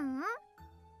 did you?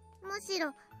 むし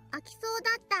ろ開きそう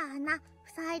だった穴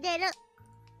塞いでる。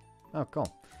 Oh, cool.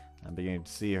 I'm beginning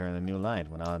to see her in a new light.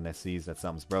 When Anna sees that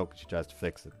something's broken, she tries to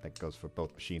fix it. That goes for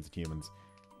both machines and humans.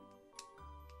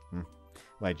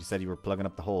 Wait, you said you were plugging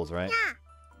up the holes, right? Yeah.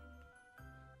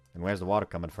 And where's the water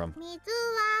coming from? 水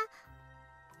は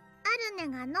アル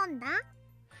ネが飲んだ？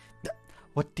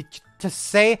 What did you just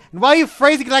say? And why are you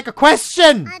phrasing it like a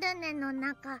question? アルネの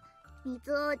中、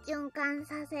水を循環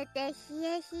させて冷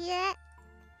え冷え。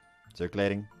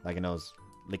 Circulating, like in those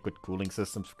liquid cooling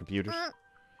systems for computers?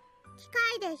 機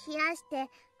械で冷やして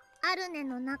アルネ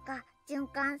の中循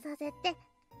環させて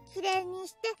きれいに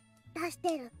して出し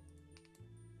てる。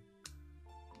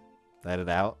 Let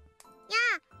it out? いや、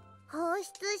放出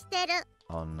してる。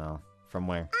 Oh no. From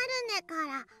where? アルネか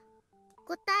ら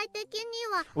具体的に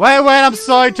は。 Wait, I'm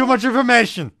sorry, too much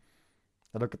information!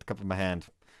 I look at the cup in my hand.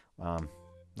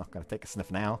 Not gonna take a sniff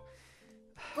now.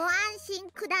 ご安心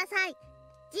ください。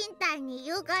人体に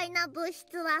有害な物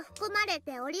質は含まれ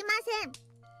ておりません。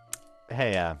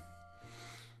 Hey,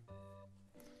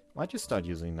 why'd you start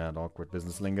using that awkward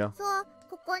business lingo? そう、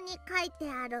ここに書いて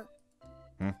ある。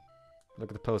 Look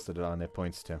at the post-it on it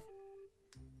points to.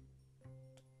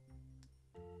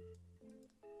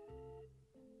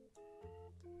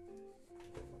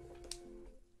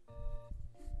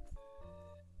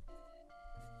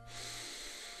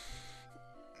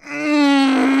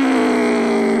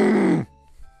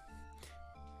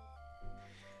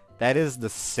 That is the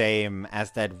same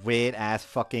as that weird-ass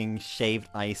fucking shaved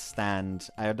ice stand.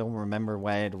 I don't remember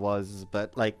where it was,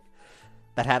 but like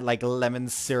that had like lemon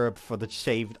syrup for the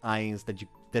shaved eyes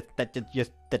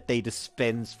that they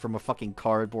dispense from a fucking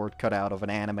cardboard cutout of an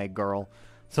anime girl.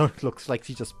 So it looks like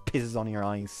she just pisses on your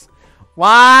eyes.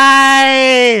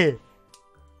 Why?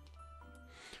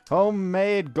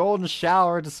 Homemade golden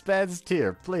shower dispensed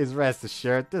here. Please rest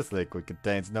assured this liquid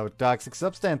contains no toxic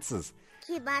substances.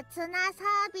 奇抜なサ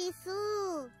ービス。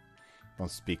 Don't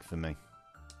speak for me.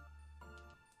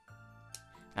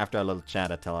 After a little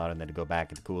chat, I tell Arden to go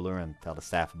back in the cooler and tell the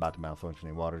staff about the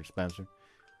malfunctioning water dispenser.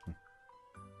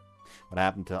 What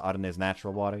happened to Arden's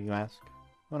natural water, you ask?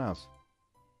 Who knows?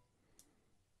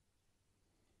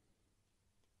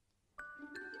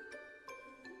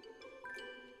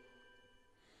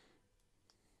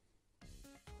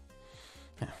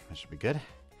 That should be good.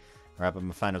 Wrap up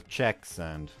my final checks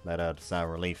and let out a sigh of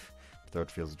relief. My throat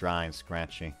feels dry and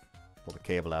scratchy. Pull the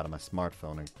cable out of my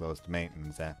smartphone and close the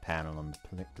maintenance app panel on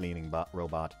the cleaning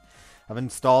robot. I've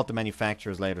installed the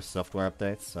manufacturer's latest software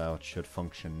updates, so it should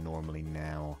function normally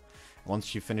now. Once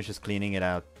she finishes cleaning it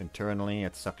out internally,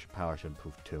 its suction power should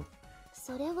improve too.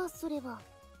 それは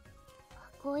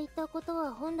こういったこと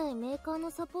は本来メーカーの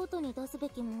サポートに出すべ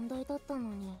き問題だった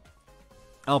のに。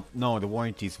 Oh, no, the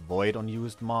warranty's void on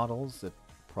used models. It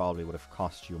probably would have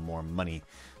cost you more money.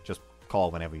 Just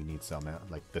call whenever you need some,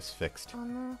 like this fixed.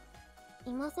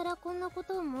 今更こんなこ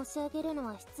とを申し上げるの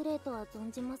は失礼とは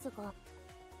存じますが、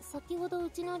先ほど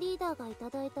うちのリーダーがいた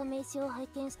だいた名刺を拝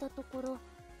見したところ、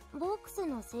ボークス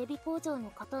の整備工場の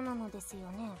方なのですよ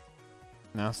ね。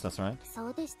Yes, that's right. そ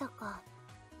うでしたか。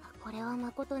これは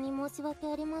誠に申し訳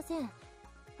ありません。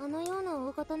あのような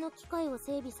大型の機械を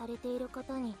整備されている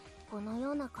方に、この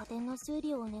ような家電の修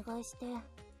理をお願いして。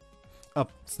Oh,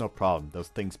 it's no problem. Those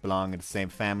things belong in the same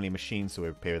family machine, so we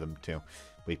repair them too.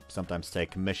 We sometimes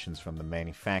take commissions from the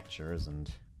manufacturers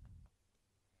and...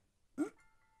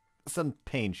 Sudden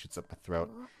pain shoots up my throat.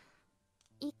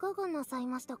 いかがなさい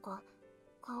ましたか？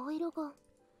顔色が。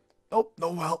 Oh,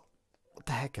 no, well. What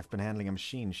the heck? I've been handling a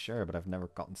machine, sure, but I've never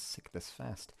gotten sick this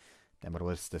fast. Damn it,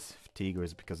 what is this? Fatigue, or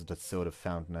is it because of that soda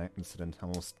fountain incident? I'm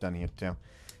almost done here too.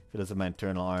 Feels as if my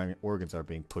internal organs are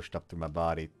being pushed up through my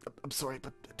body. I'm sorry,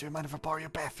 but do you mind if I borrow your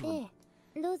bathroom?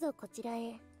 どうぞこちら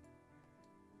へ。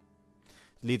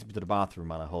 Leads me to the bathroom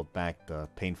while I hold back the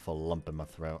painful lump in my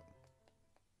throat.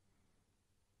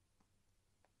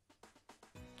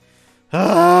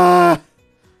 Ah!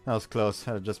 That was close.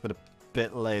 Had it just been a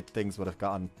bit late, things would have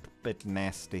gotten a bit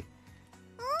nasty.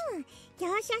 業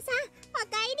者さん、お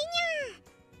かえりに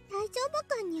ゃ。大丈夫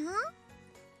かにゃ？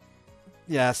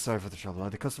 Yeah, sorry for the trouble. Are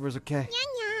the customers okay? にゃにゃ、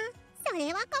そ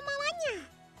れは構わにゃ。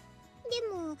で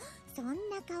も、そん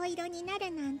な顔色になる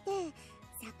なんて、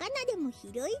魚でも拾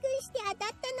い食いして当たった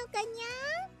のかに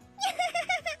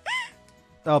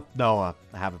ゃ。 Oh, no, I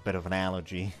have a bit of an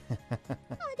allergy. アレ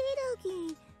ルギ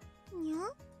ーに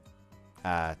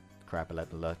ゃ？ Crap, I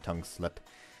let the tongue slip.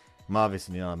 I'm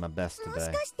obviously not on my best も today.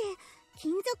 しかして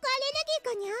金属ア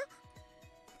レルギーかにゃ？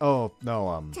 Oh,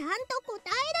 no, ちゃんと答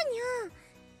えるにゃ。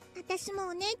私も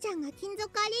お姉ちゃんが金属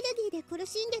アレルギーで苦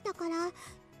しんでたから、よ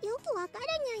くわかる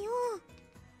にゃよ。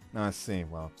Oh, I see.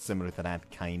 Well, similar to that,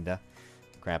 kinda.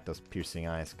 Crap, those piercing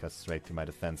eyes cut straight through my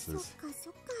そっ defenses. かそ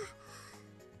っか。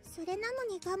それなの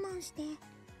に我慢して、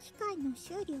機械の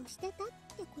修理をしてたっ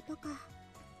てことか。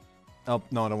Oh,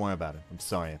 no, don't worry about it. I'm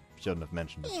sorry. I shouldn't have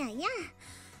mentioned い it. やいや、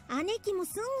姉貴も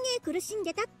すんげえ苦しん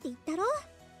でたって言ったろ。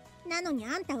なのに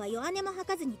あんたは弱音も吐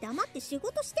かずに黙って仕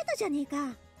事してたじゃねえか。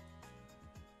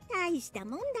大した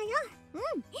もんだよ。うん。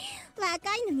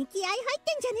若いのに気合入っ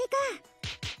てんじゃねえか。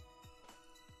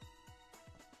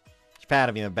She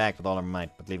patted me on the back with all her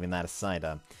might, but leaving that aside,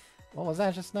 what was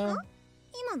that just now?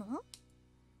 今の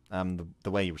The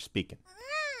way you were speaking.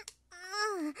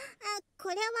 こ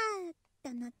れは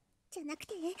だな、じゃなく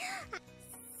て、サー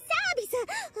ビス。サー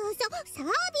ビス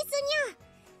にゃ。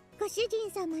ご主人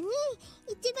様に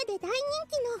一部で大人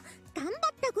気の頑張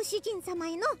ったご主人様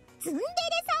へのツンデレサ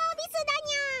ービスだ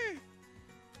にゃ。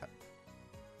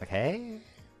 Okay.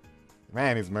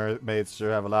 Man, these maids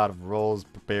sure have a lot of roles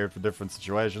prepared for different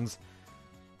situations.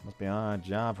 Must be a hard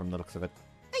job from the looks of it.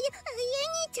 ユニ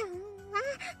ちゃんは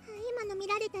今の見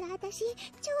られたら私超まず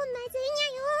いに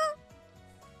ゃよ。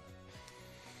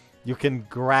 You can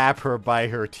grab her by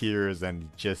her tears and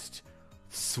just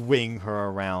swing her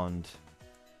around.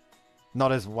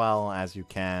 Not as well as you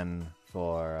can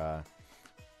for a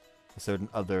certain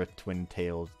other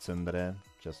twin-tailed tsundere,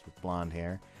 just with blonde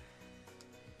hair.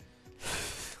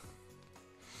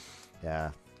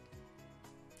 Yeah.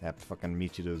 That fucking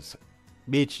Michiru's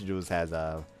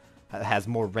has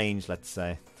more range, let's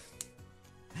say.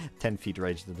 10 feet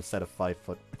range than a set of 5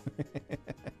 foot.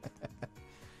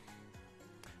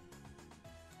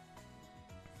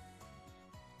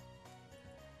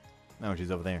 No, she's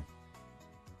over there.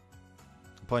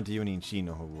 I point to Uni and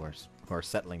Shino, who are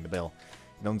settling the bill.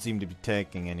 They don't seem to be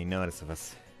taking any notice of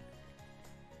us.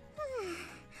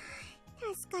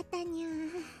 助かったにゃ。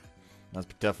 Must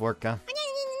be tough work, huh?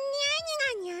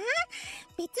 にゃ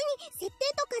別に設定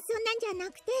とかそんなんじゃ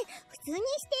なくて普通にし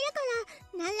て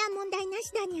るから何ら問題な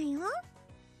しだにゃよ。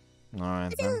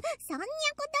 Alright そん then. なことよ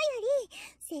り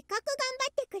せっかく頑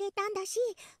張ってくれたんだし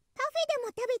パフェでも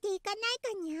食べていかない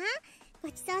かにゃ。ご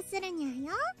ちそうするに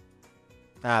ゃよ。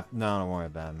 No, don't worry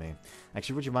about me.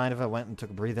 Actually, would you mind if I went and took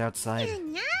a breather outside? にゃ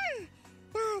にゃ。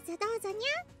どうぞどうぞに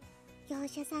ゃ。業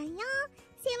者さんよ。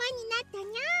世話になったに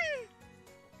ゃ。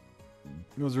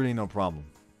 It was really no problem.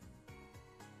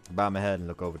 I bow my head and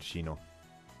look over to Shino.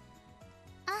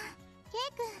 あ、ケイ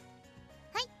君。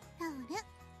はい、タオル。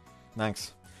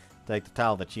 Thanks. Take the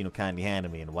towel that Shino kindly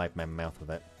handed me and wipe my mouth with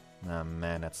it. Ah,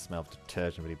 man, that smell of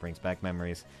detergent really brings back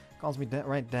memories. Calms me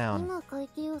right down. 今会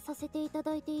計をさせていた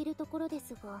だいているところで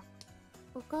すが、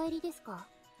お帰りですか？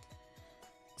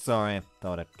 Sorry,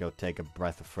 thought I'd go take a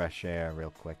breath of fresh air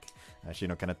real quick.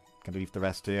 Shino, can I leave the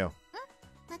rest to you?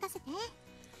 任せて。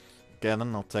 Okay,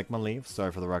 then I'll take my leave.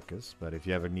 Sorry for the ruckus, but if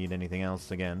you ever need anything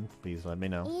else again, please let me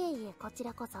know. いえいえ、こち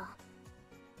らこそ。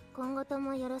今後と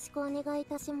もよろしくお願いい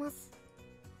たします。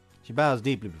 She bows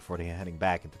deeply before heading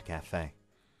back into the cafe.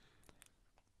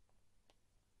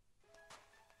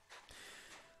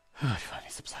 I finally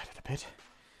subsided a bit.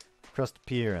 Crossed the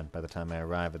pier, and by the time I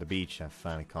arrive at the beach, I've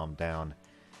finally calmed down.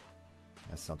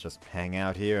 Guess I'll just hang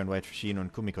out here and wait for Shino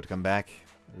and Kumiko to come back.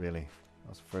 Really, that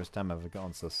was the first time I've ever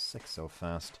gotten so sick so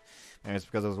fast. Maybe it's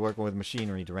because I was working with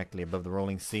machinery directly above the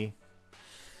rolling sea.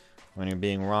 When you're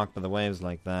being rocked by the waves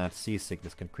like that,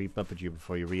 seasickness can creep up at you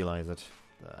before you realize it.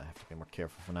 I have to be more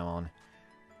careful from now on.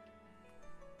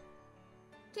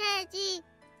 ケイジ。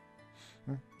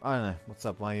 I don't know. What's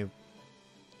up? Why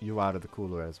you out of the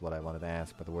cooler is what I wanted to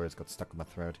ask, but the words got stuck in my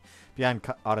throat. Behind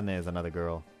Arane is another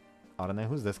girl. Arane?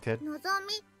 Who's this kid? のぞ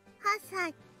み、8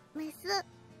歳、メス。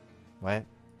 What?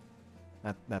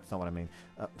 That's not what I mean.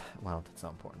 Well, that's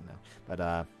not important now.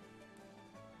 But,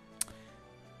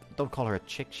 don't call her a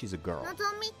chick, she's a girl. のぞ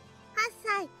み、8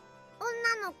歳、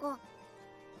女の子。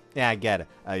 Yeah, I get it.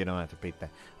 You don't have to repeat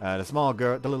that.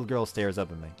 The little girl stares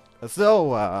up at me.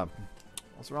 So,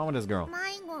 what's wrong with this girl?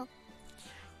 迷子。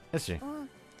 Is she? うん。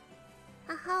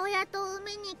母親と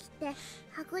海に来て、は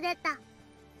ぐれた。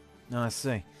 Oh, I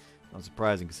see. Not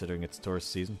surprising considering it's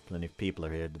tourist season. Plenty of people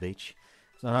are here at the beach.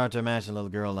 It's not hard to imagine a little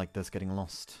girl like this getting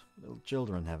lost. Little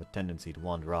children have a tendency to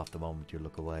wander off the moment you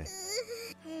look away.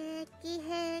 平気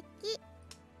平気。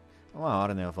 Oh, wow, I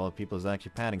don't know if all people is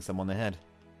actually patting someone on the head.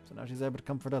 So now she's able to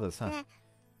comfort others, huh? で、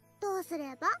どうす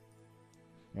れば？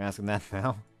 You're asking that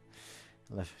now?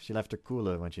 She left her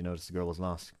cooler when she noticed the girl was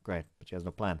lost. Great, but she has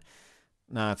no plan.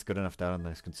 No, it's good enough that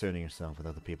is concerning yourself with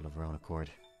other people of her own accord.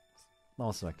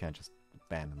 Also, I can't just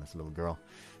abandon this little girl.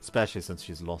 Especially since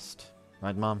she's lost.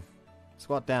 Right, Mom?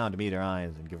 squat down to meet her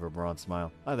eyes and give her a broad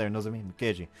smile. Hi there, Nozomi. I'm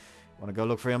Keiji. Wanna go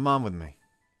look for your mom with me?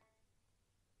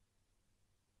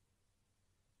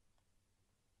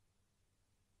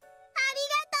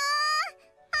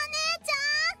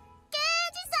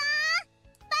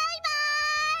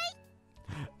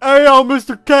 Hey, yo,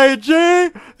 Mr.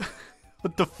 KG!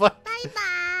 What the fuck?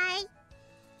 Bye-bye!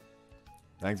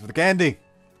 Thanks for the candy!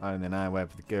 And then I wave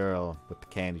for the girl with the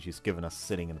candy she's given us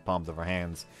sitting in the palms of her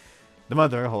hands. The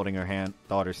mother, holding her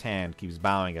daughter's hand, keeps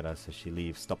bowing at us as she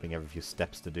leaves, stopping every few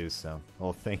steps to do so. The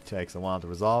whole thing takes a while to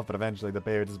resolve, but eventually the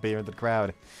pair disappear into the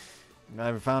crowd.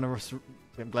 I'm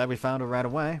glad we found her right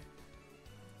away.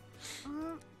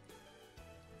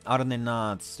 Arune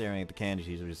nods, staring at the candy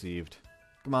she's received.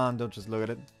 Come on, don't just look at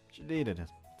it. She needed it.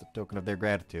 It's a token of their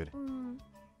gratitude.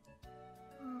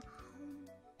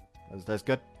 That's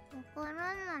good?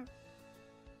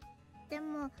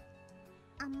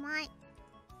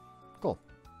 Cool.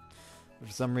 But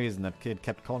for some reason, that kid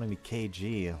kept calling me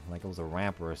KG, like I was a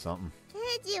rapper or something.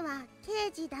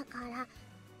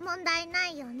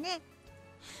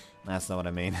 That's not what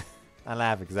I mean. I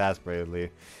laugh exasperatedly,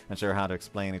 not sure how to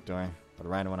explain it to her. But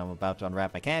right when I'm about to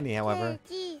unwrap my candy, however...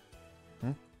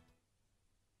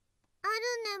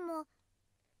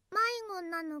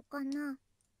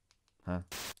 Huh?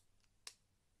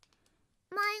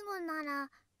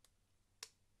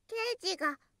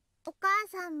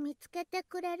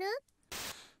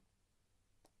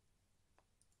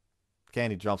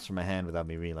 Candy drops from my hand without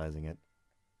me realizing it.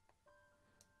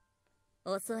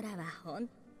 お空は本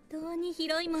当に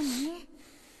広いものね。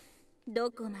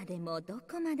どこまでもど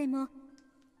こまでも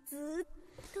ずっ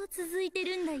と続いて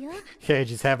るんだよ。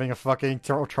Keiji's having a fucking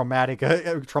traumatic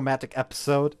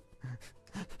episode.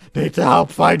 Need to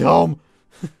help find home.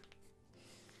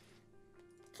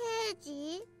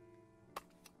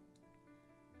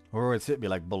 Words hit me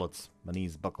like bullets. My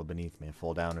knees buckle beneath me and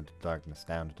fall down into darkness,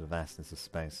 down into the vastness of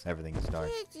space. Everything is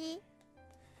dark.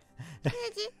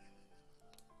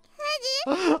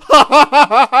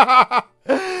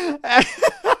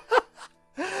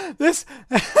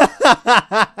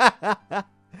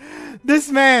 This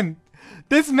man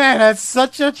has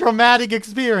such a traumatic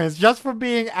experience just for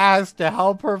being asked to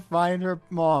help her find her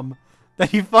mom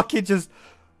that he fucking just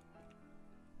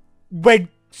went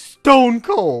stone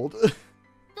cold.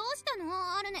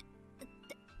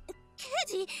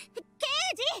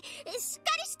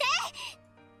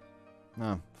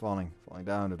 No, falling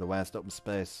down to the vast open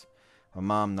space. My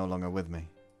mom no longer with me.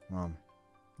 Mom,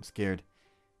 I'm scared.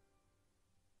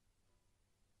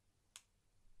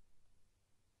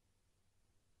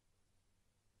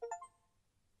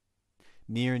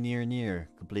 Near, near, near.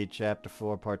 Complete chapter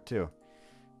 4, part 2.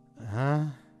 Huh?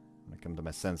 When I come to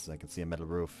my senses, I can see a metal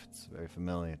roof. It's very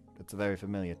familiar. It's a very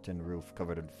familiar tin roof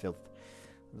covered in filth.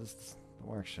 This is the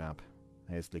workshop.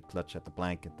 I hastily clutch at the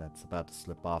blanket that's about to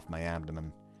slip off my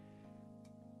abdomen.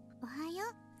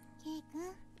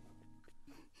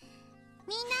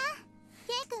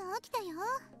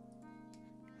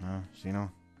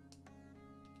 Shino?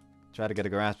 Try to get a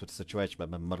grasp of the situation, but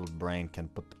my muddled brain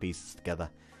can't put the pieces together.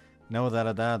 No without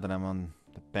a doubt that I'm on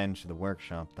the bench of the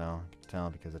workshop, though. I can tell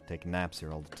because I take naps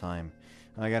here all the time.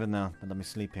 I got it now, but let me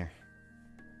sleep here.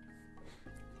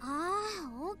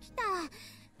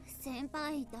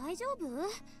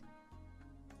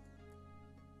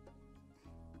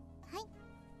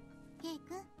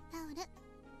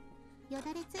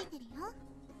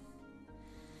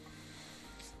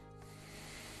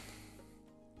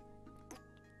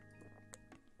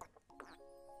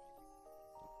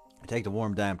 I take the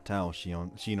warm damp towel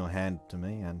Shino handed to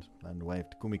me and wave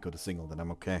to Kumiko to signal that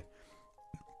I'm okay.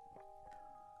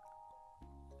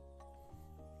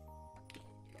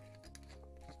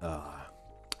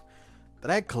 Did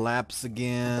I collapse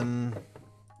again?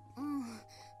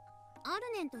 ア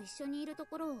ルネンと一緒にいると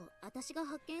ころを私が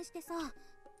発見してさ、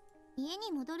家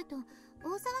に戻ると大騒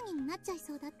ぎになっちゃい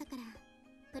そうだったから、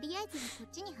とりあえずこっ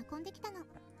ちに運んできたの。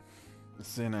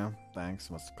See now,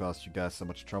 thanks. Must have cost you guys so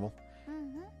much trouble.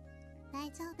 大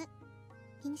丈夫。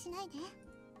気にしないで。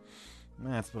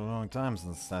Man, it's been a long time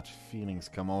since such feelings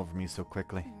come over me so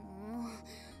quickly.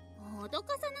 脅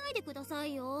かさないでくださ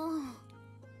いよ。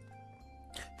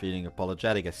Feeling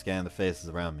apologetic, I scan the faces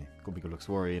around me. Kumiko looks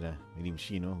worried, and even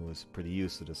Shino, who is pretty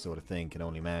used to this sort of thing, can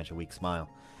only manage a weak smile.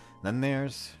 Then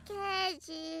there's...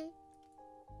 Keiji.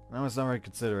 I was not very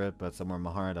considerate, but somewhere in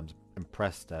my heart I'm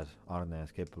impressed that Arune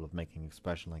is capable of making an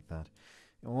expression like that.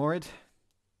 You worried?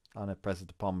 Arune presses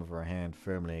the palm of her hand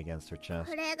firmly against her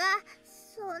chest.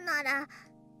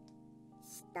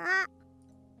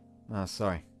 Oh,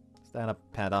 sorry. Stand up,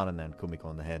 pat Arune and Kumiko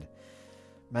on the head.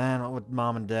 Man, what would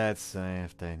Mom and Dad say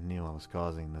if they knew I was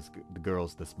causing the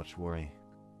girls this much worry?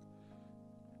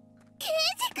 ケイ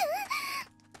ジ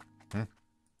君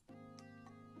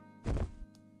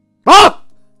Ah!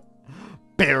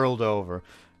 Barreled over.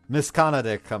 Miss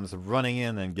Kanade comes running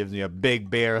in and gives me a big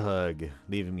bear hug,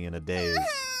 leaving me in a daze. よか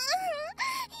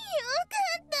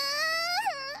った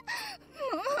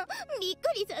もうびっく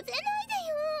りさせないで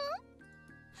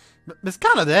よ Miss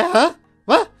Kanade, huh?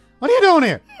 What? What are you doing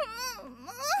here?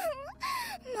 も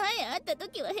う前会った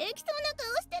時は平気そうな顔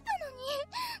してたのに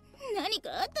何か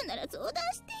あったなら相談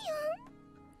してよ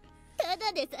た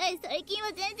だでさえ最近は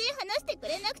全然話してく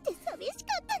れなくて寂しか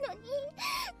ったのに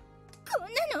こんな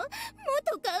の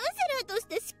元カウンセラーとし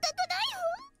て失格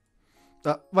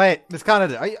だよ Wait, Miss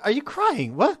Kanade, are you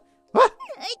crying? What? What?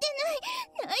 泣いて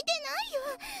ないよ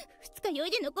二日酔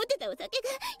いで残ってたお酒が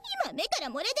今目から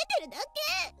漏れ出てるだ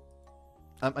け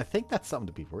I think that's something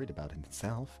to be worried about in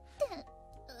itself.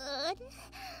 あれ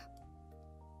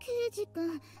ケイジ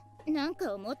君なん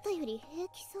か思ったより平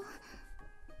気そうど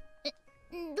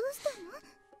うした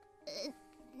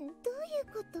のどういう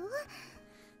こと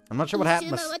I'm not sure what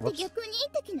happened. 一周回って逆に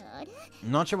的なあれ I'm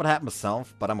not sure what happened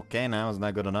myself, but I'm okay now. Isn't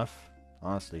that good enough?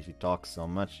 Honestly, she talks so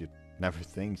much, you'd never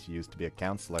think she used to be a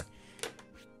counselor.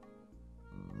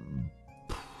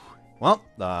 Well,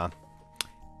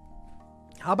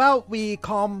 how about we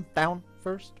calm down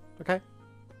first, okay?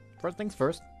 First things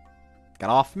first. Get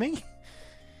off me.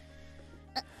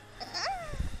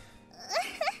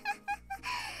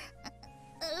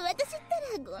 私った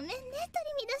らごめんね取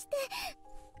り乱して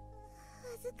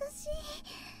恥ずかしい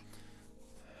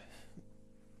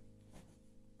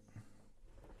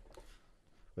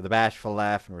With a bashful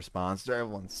laugh in response to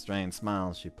everyone's strained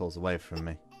smiles, she pulls away from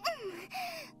me.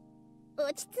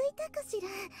 落ち着いたかし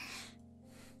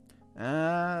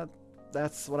ら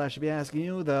That's what I should be asking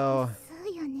you, though. そ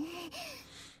うよね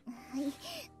はい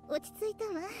落ち着いた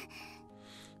わ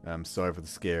I'm sorry for the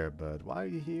scare, but why are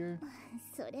you here?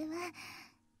 それは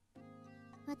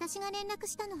私が連絡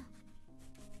したの。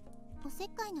おせっ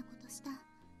かいなことした。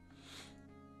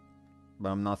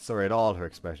 But I'm not sorry at all, her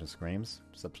expression screams.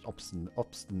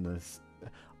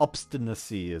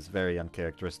 Obstinacy is very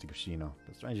uncharacteristic of Shino,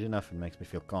 but strangely enough, it makes me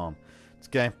feel calm. It's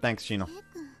okay, thanks, Shino. ケイ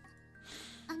君、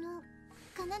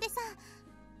かなでさん、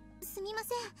すみま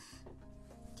せん。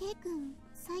ケイ君、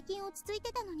最近落ち着い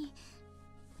てたのに、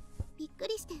びっく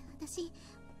りして私、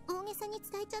大げさに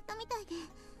伝えちゃったみたいで。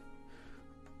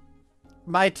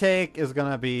My take is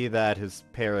gonna be that his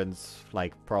parents,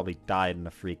 like, probably died in a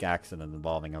freak accident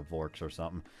involving a vortex or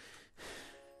something.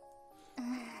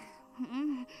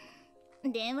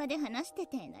 電話で話して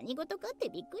て何事かって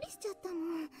びっくりしちゃったも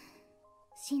ん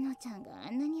しのちゃんがあ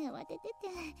んなに慌ててて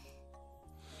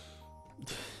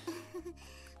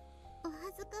お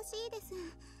恥ずかしいです。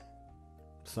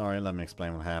 Sorry, let me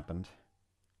explain what happened.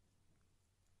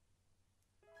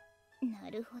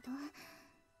 なるほど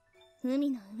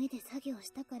海の上で作業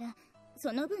したから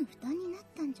その分負担になっ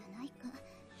たんじゃないか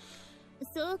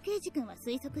そうケイジ君は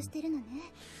推測してるのね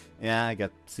Yeah, I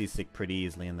got seasick pretty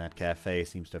easily in that cafe.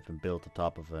 Seems to have been built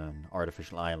atop of an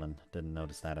artificial island. Didn't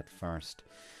notice that at first.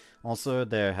 Also,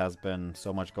 there has been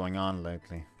so much going on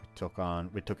lately.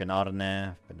 We took an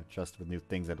Ardennes, been adjusted with new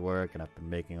things at work, and I've been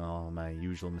making all my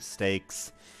usual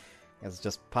mistakes. It's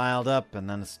just piled up, and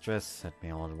then the stress hit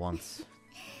me all at once.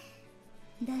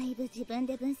 だいぶ自分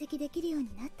で分析できるよう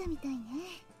になったみたいね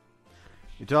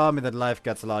You told me that life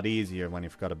gets a lot easier when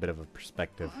you've got a bit of a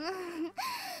perspective.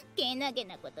 けなげ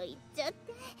なこと言っちゃっ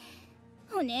て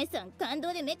お姉さん感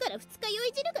動で目から二日酔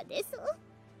い汁が出そう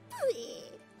ぷ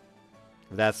い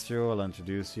If that's true, I'll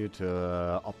introduce you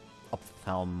to an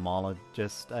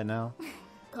ophthalmologist I know.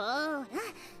 こーら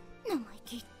生意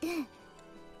気言って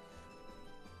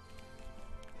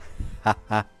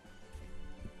Haha.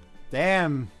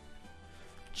 Damn.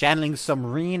 Channeling some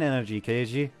marine energy,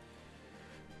 Keiji.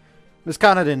 This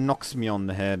Kanade knocks me on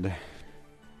the head.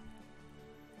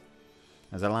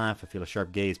 As I laugh, I feel a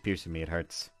sharp gaze piercing me. It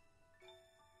hurts.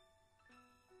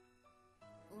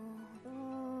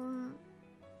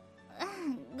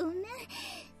 ごめん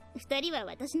二人は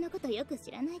私のことよく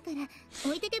知らないから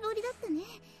置いてけぼりだったねい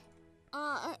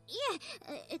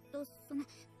えその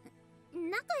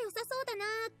仲良さそうだな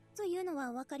というの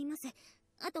はわかります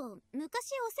あと昔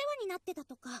お世話になってた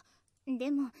とかで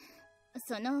も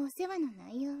そのお世話の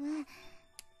内容は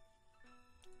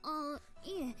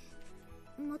いえ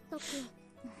全く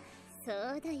そ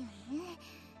うだよね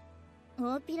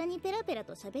大っぴらにペラペラ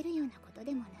と喋るようなこと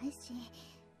でもないし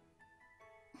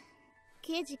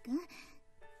ケイジ君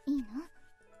いいの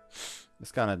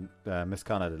Miss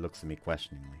Kanade looks at me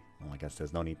questioningly. Well, I guess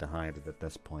there's no need to hide it at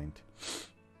this point.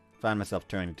 Find myself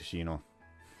turning to Shino.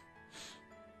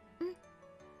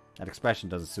 That expression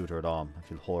doesn't suit her at all. I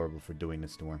feel horrible for doing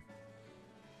this to her.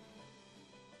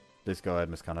 Please go ahead,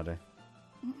 Miss Kanade.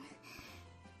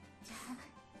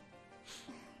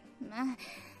 まあ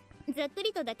ざっく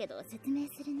りとだけど説明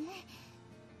するね。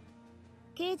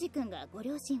ケイジ君がご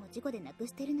両親を事故で亡く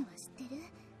してるのは知ってる？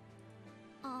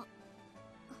あ、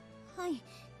はい。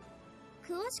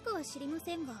詳しくは知りま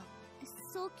せんが、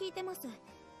そう聞いてます。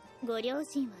ご両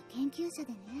親は研究者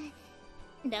でね、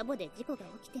ラボで事故が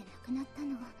起きて亡くなった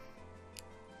の。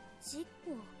事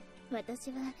故？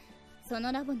私はそ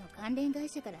のラボの関連会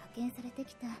社から派遣されて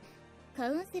きたカ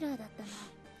ウンセラーだったの。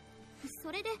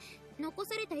それで残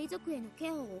された遺族へのケ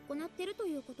アを行ってると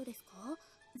いうことですか？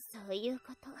そういう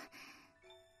こと。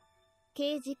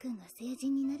ケイジ君が成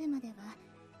人になるまでは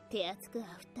手厚くア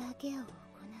フターケアを行う。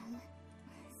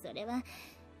それは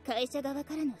会社側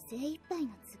からの精一杯の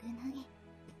償い。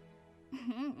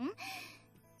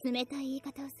冷たい言い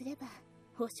方をすれば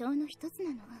保証の一つ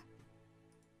なの。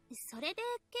それで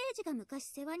刑事が昔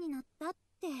世話になったっ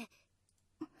て。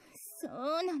そう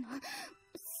なの。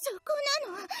そこ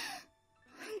なの。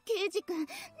刑事君、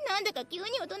なんだか急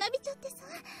に大人びちゃってさ。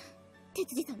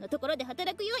哲司さんのところで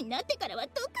働くようになってからは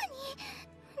特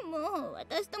に。もう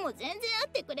私とも全然会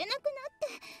ってくれなくなっ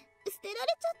て捨てられ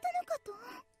ちゃったのかと。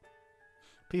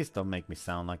Please don't make me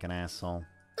sound like an asshole.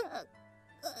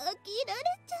 飽きられ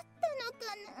ちゃったのか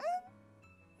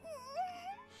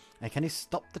な。Hey, can you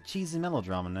stop the cheesy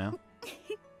melodrama now?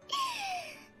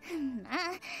 ま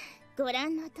あ、ご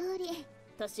覧の通り、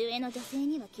年上の女性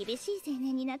には厳しい青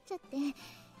年になっちゃって、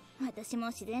私も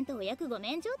自然とお役御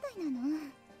免状態なの。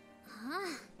あ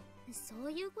あ、そ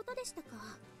ういうことでしたか。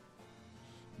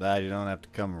But you don't have to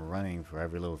come running for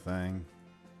every little thing.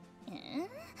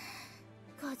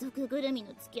 家族ぐるみ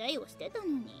の付き合いをしてたの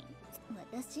に、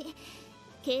私、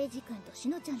ケイジ君とシ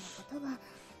ノちゃんのことは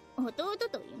弟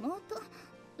と妹、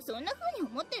そんな風に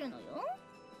思ってるのよ。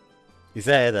You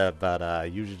said about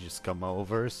you should just come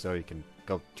over so you can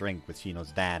go drink with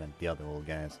Shino's dad and the other old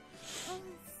guys.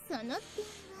 その点は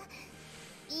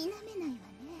否めない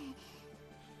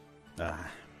わ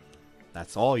ね。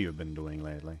That's all you've been doing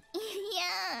lately. いや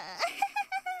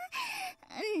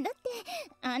だって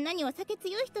あんなにお酒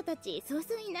強い人たちそう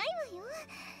そういないわよ。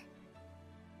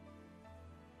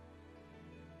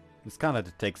Miss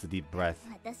Kanade takes a deep breath.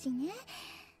 私ね、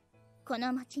こ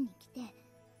の町に来て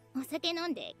お酒飲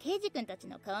んでケイジ君たち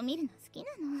の顔見るの好き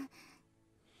なの。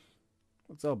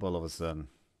What's up all of a sudden?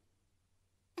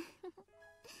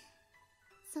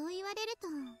 そう言われると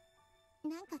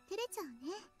なんか照れちゃう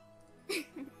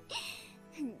ね。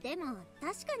でも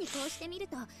確かにこうしてみる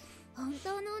と本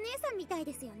当のお姉さんみたい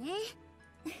ですよね。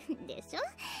でしょ。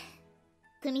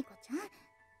久美子ちゃん、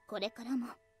これからも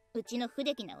うちの不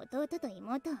出来な弟と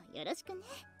妹をよろしくね。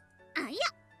あ、いや、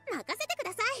任せてく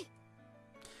ださい。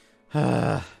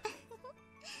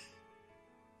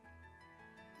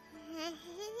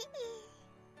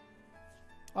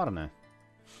I don't know.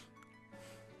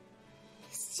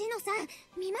 シノさん、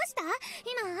見ました？今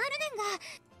アルネンが。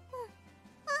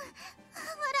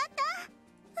笑った。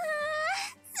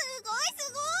すごいす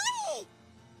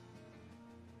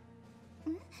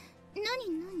ごい。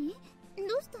何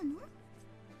どうしたの？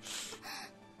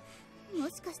も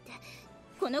しかして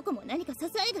この子も何か支え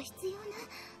が必要な。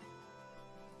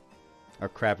 Oh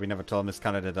crap, we never told Miss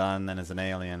Kanade Dan then is an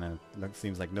alien, and it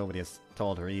seems like nobody has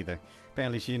told her either.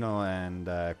 Apparently Shino and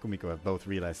Kumiko have both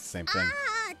realized the same thing. 違い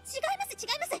ます違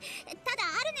います。ただ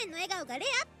アルネンの笑顔がレ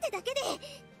アってだけで。そう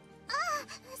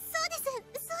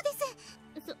で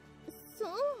す。そう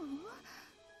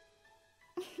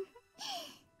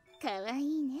かわい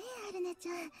いね、アルネち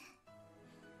ゃん。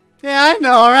 Yeah, I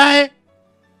know, right?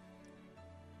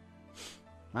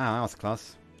 Wow, that was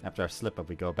close. After our slip-up,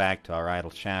 we go back to our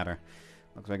idle chatter.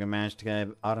 Looks like I managed to get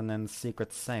Aranen's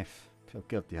secret safe. Feel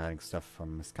guilty hiding stuff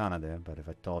from Miss Kanade, but if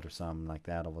I told her something like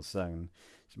that all of a sudden,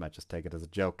 she might just take it as a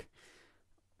joke.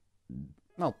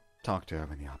 I'll talk to her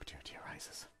when the opportunity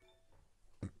arises.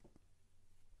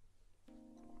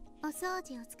 お掃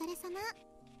除お疲れ様。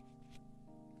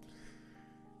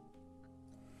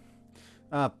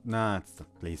Nah, it's the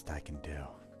least I can do.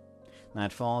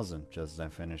 Night falls, and just as I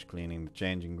finish cleaning the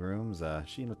changing rooms,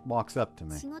 she walks up to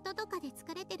me. 仕事とかで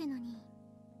疲れてるのに、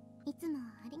いつも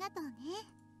ありがとうね。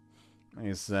What are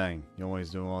you saying? You always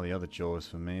do all the other chores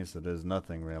for me, so there's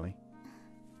nothing really.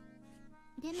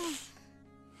 でも、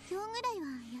今日ぐらいは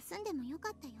休んでもよか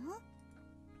ったよ。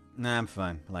Nah, I'm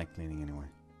fine. I like cleaning anyway.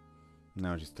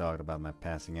 No, she's talking about my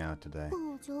passing out today.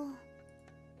 工場。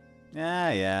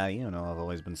Yeah, you know, I've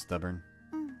always been stubborn.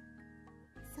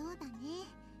 そうだね。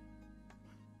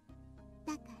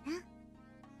だから、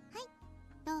は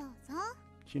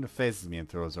Chino faces me and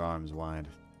throws her arms wide.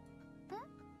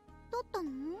 どうった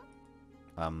の？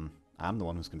 I'm the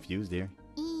one who's confused here.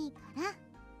 いいか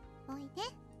ら、おいで。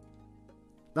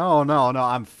 No, no, no,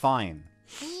 I'm fine.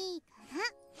 いいか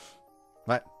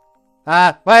ら。 What?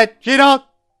 Ah, wait, Chino!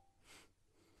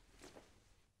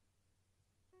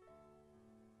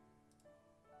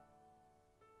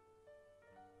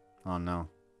 Oh no.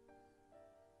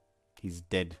 He's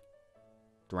dead.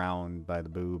 Drowned by the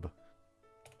boob.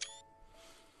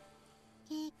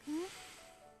 ケイ君、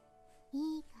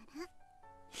いいから。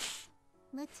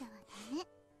無茶は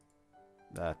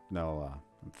ダメ。No,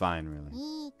 I'm fine, really.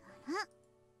 いいか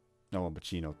ら。 No, but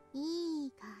Chino. い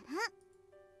いか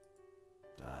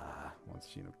ら。 Once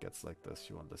Chino gets like this,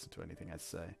 she won't listen to anything I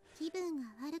say. 気分が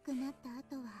悪くなった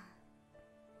後は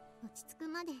落ち着く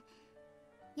まで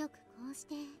よくこうし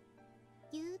て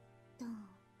ぎゅっと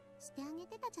してあげ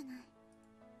てたじゃない。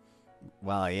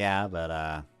 Well, yeah,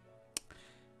 but,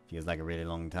 feels like a really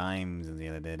long time since the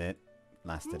other did it.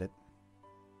 Last did it.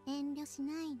 遠慮し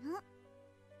ないの。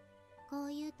こ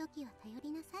ういう時は頼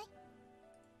りなさい。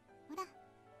ほ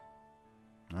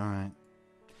ら。 Alright.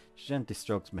 She gently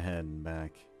strokes my head and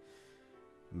back.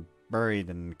 I'm buried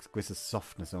in an exquisite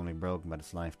softness only broken by the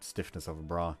slight stiffness of a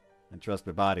bra, and trust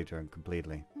my body to her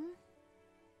completely.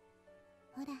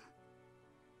 ほら、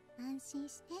安心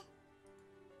して。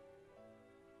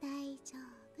大丈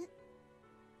夫。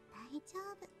大丈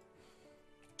夫。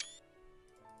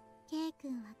ケイ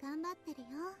君は頑張ってるよ。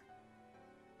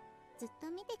ずっ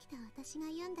と見てきた私が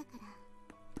言うんだから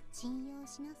信用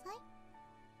しなさ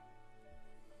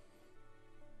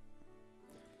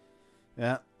い。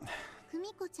 Yeah. 久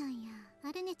美子ちゃんや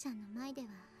アルネちゃんの前では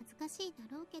恥ずかしいだ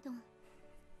ろうけど、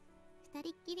二人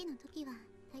っきりの時は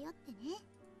頼ってね。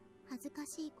恥ずか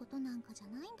しいことなんかじゃ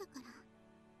ないんだから。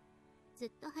ず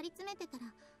っと張り詰めてた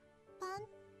らパンっ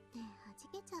て弾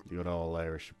けちゃう。 The good old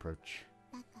Irish approach.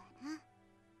 だから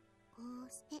こ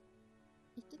うして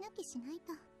息抜きしない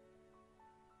とね。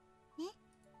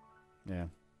 Yeah.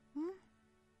 うん。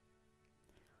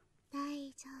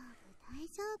大丈夫大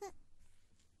丈夫。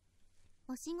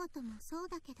お仕事もそう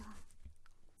だけど、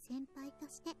先輩と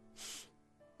して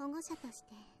保護者とし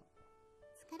て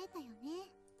疲れたよね。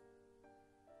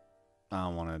 I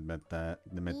don't want to admit to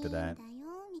いいんだ that. よ、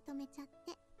認めちゃっ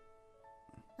て。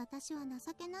私は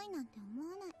情けないなんて思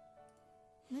わない。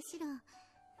むしろ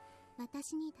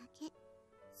私にだけ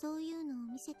そういうのを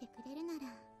見せてくれるなら、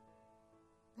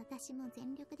私も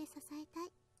全力で支えた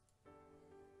い。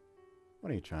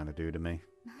 What are you trying to do to me?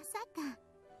 まさか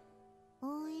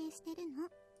応援してるの。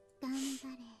頑張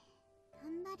れ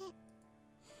頑張れ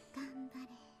頑張れ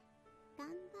頑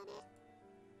張れ。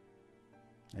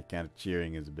 That kind of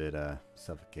cheering is a bit,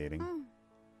 suffocating. うん。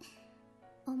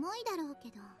重いだろうけ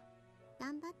ど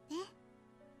頑張って。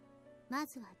ま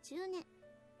ずは10年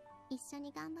一緒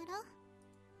に頑張ろう。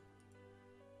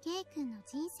ケイ君の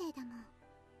人生だもん。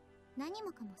何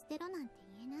もかも捨てろなんて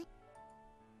言えない。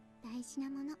大事な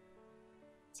もの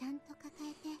ちゃんと抱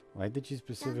えて。 Why did you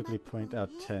specifically point out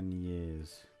 10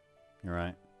 years? You're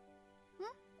right.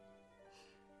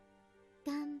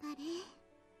 頑張れ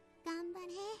頑張れ。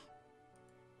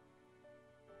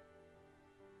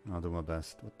 I'll do my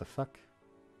best. What the fuck?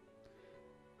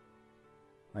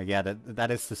 Like, yeah,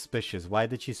 that is suspicious. Why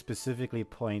did she specifically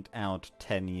point out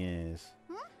 10 years?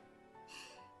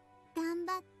 頑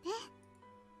張って。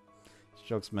 She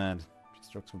strokes mad. She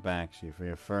strokes my back. She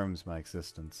reaffirms my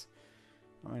existence.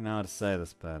 I don't really know how to say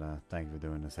this, but thank you for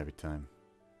doing this every time.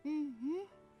 うん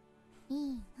うん。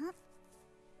いいの。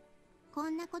こ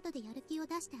んなことでやる気を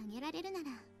出してあげられるなら、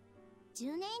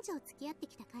10年以上付き合って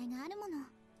きた甲斐があるもの。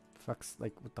 Fuck's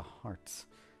like with the hearts.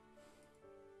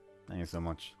 Thank you so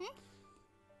much.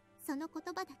 その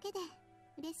言葉だけで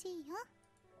嬉しいよ。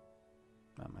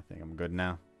I think I'm good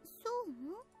now. そう？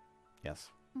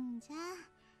 Yes. じゃあ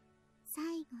最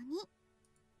後に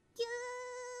キューン。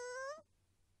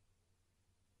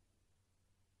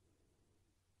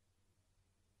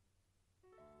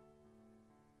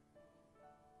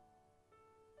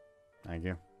 Thank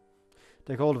you.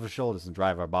 Take hold of her shoulders and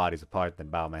drive our bodies apart, then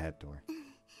bow my head to her.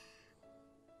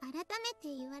 改め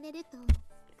て言われると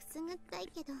くすぐったい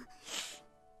けど、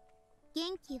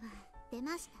元気は出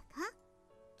ましたか？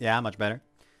 Yeah, much better.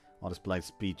 All this polite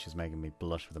speech is making me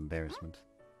blush with embarrassment.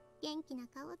 元気な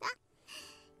顔だ。よ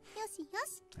しよ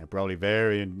し。 I'm probably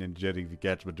very energetic if you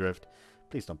catch my drift.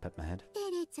 Please don't pet my head.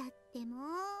 照れちゃっても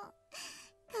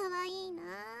かわいいな。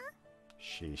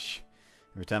 Sheesh.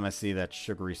 Every time I see that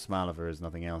sugary smile of hers,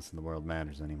 nothing else in the world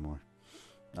matters anymore.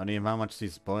 Not even how much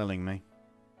she's spoiling me.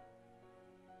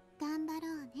 頑張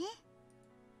ろうね。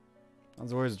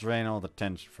Those words drain all the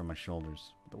tension from my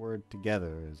shoulders. The word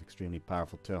together is extremely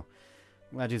powerful too.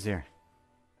 I'm glad she's here.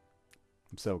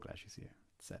 I'm so glad she's here,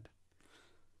 it said.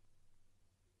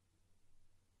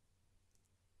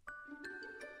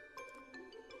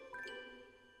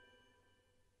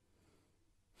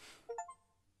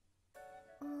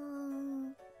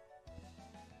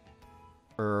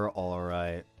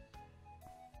 Alright.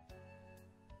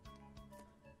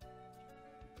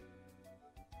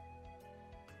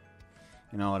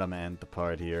 You know what, I'm gonna end the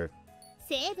part here.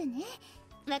 セーブね。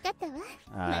わかったわ。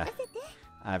任せて。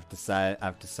I've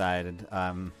decided,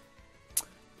 I'm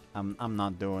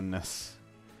not doing this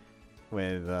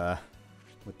with the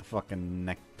fucking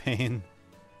neck pain.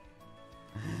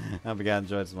 I hope you guys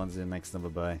enjoyed this one. See you next time. Bye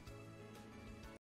bye.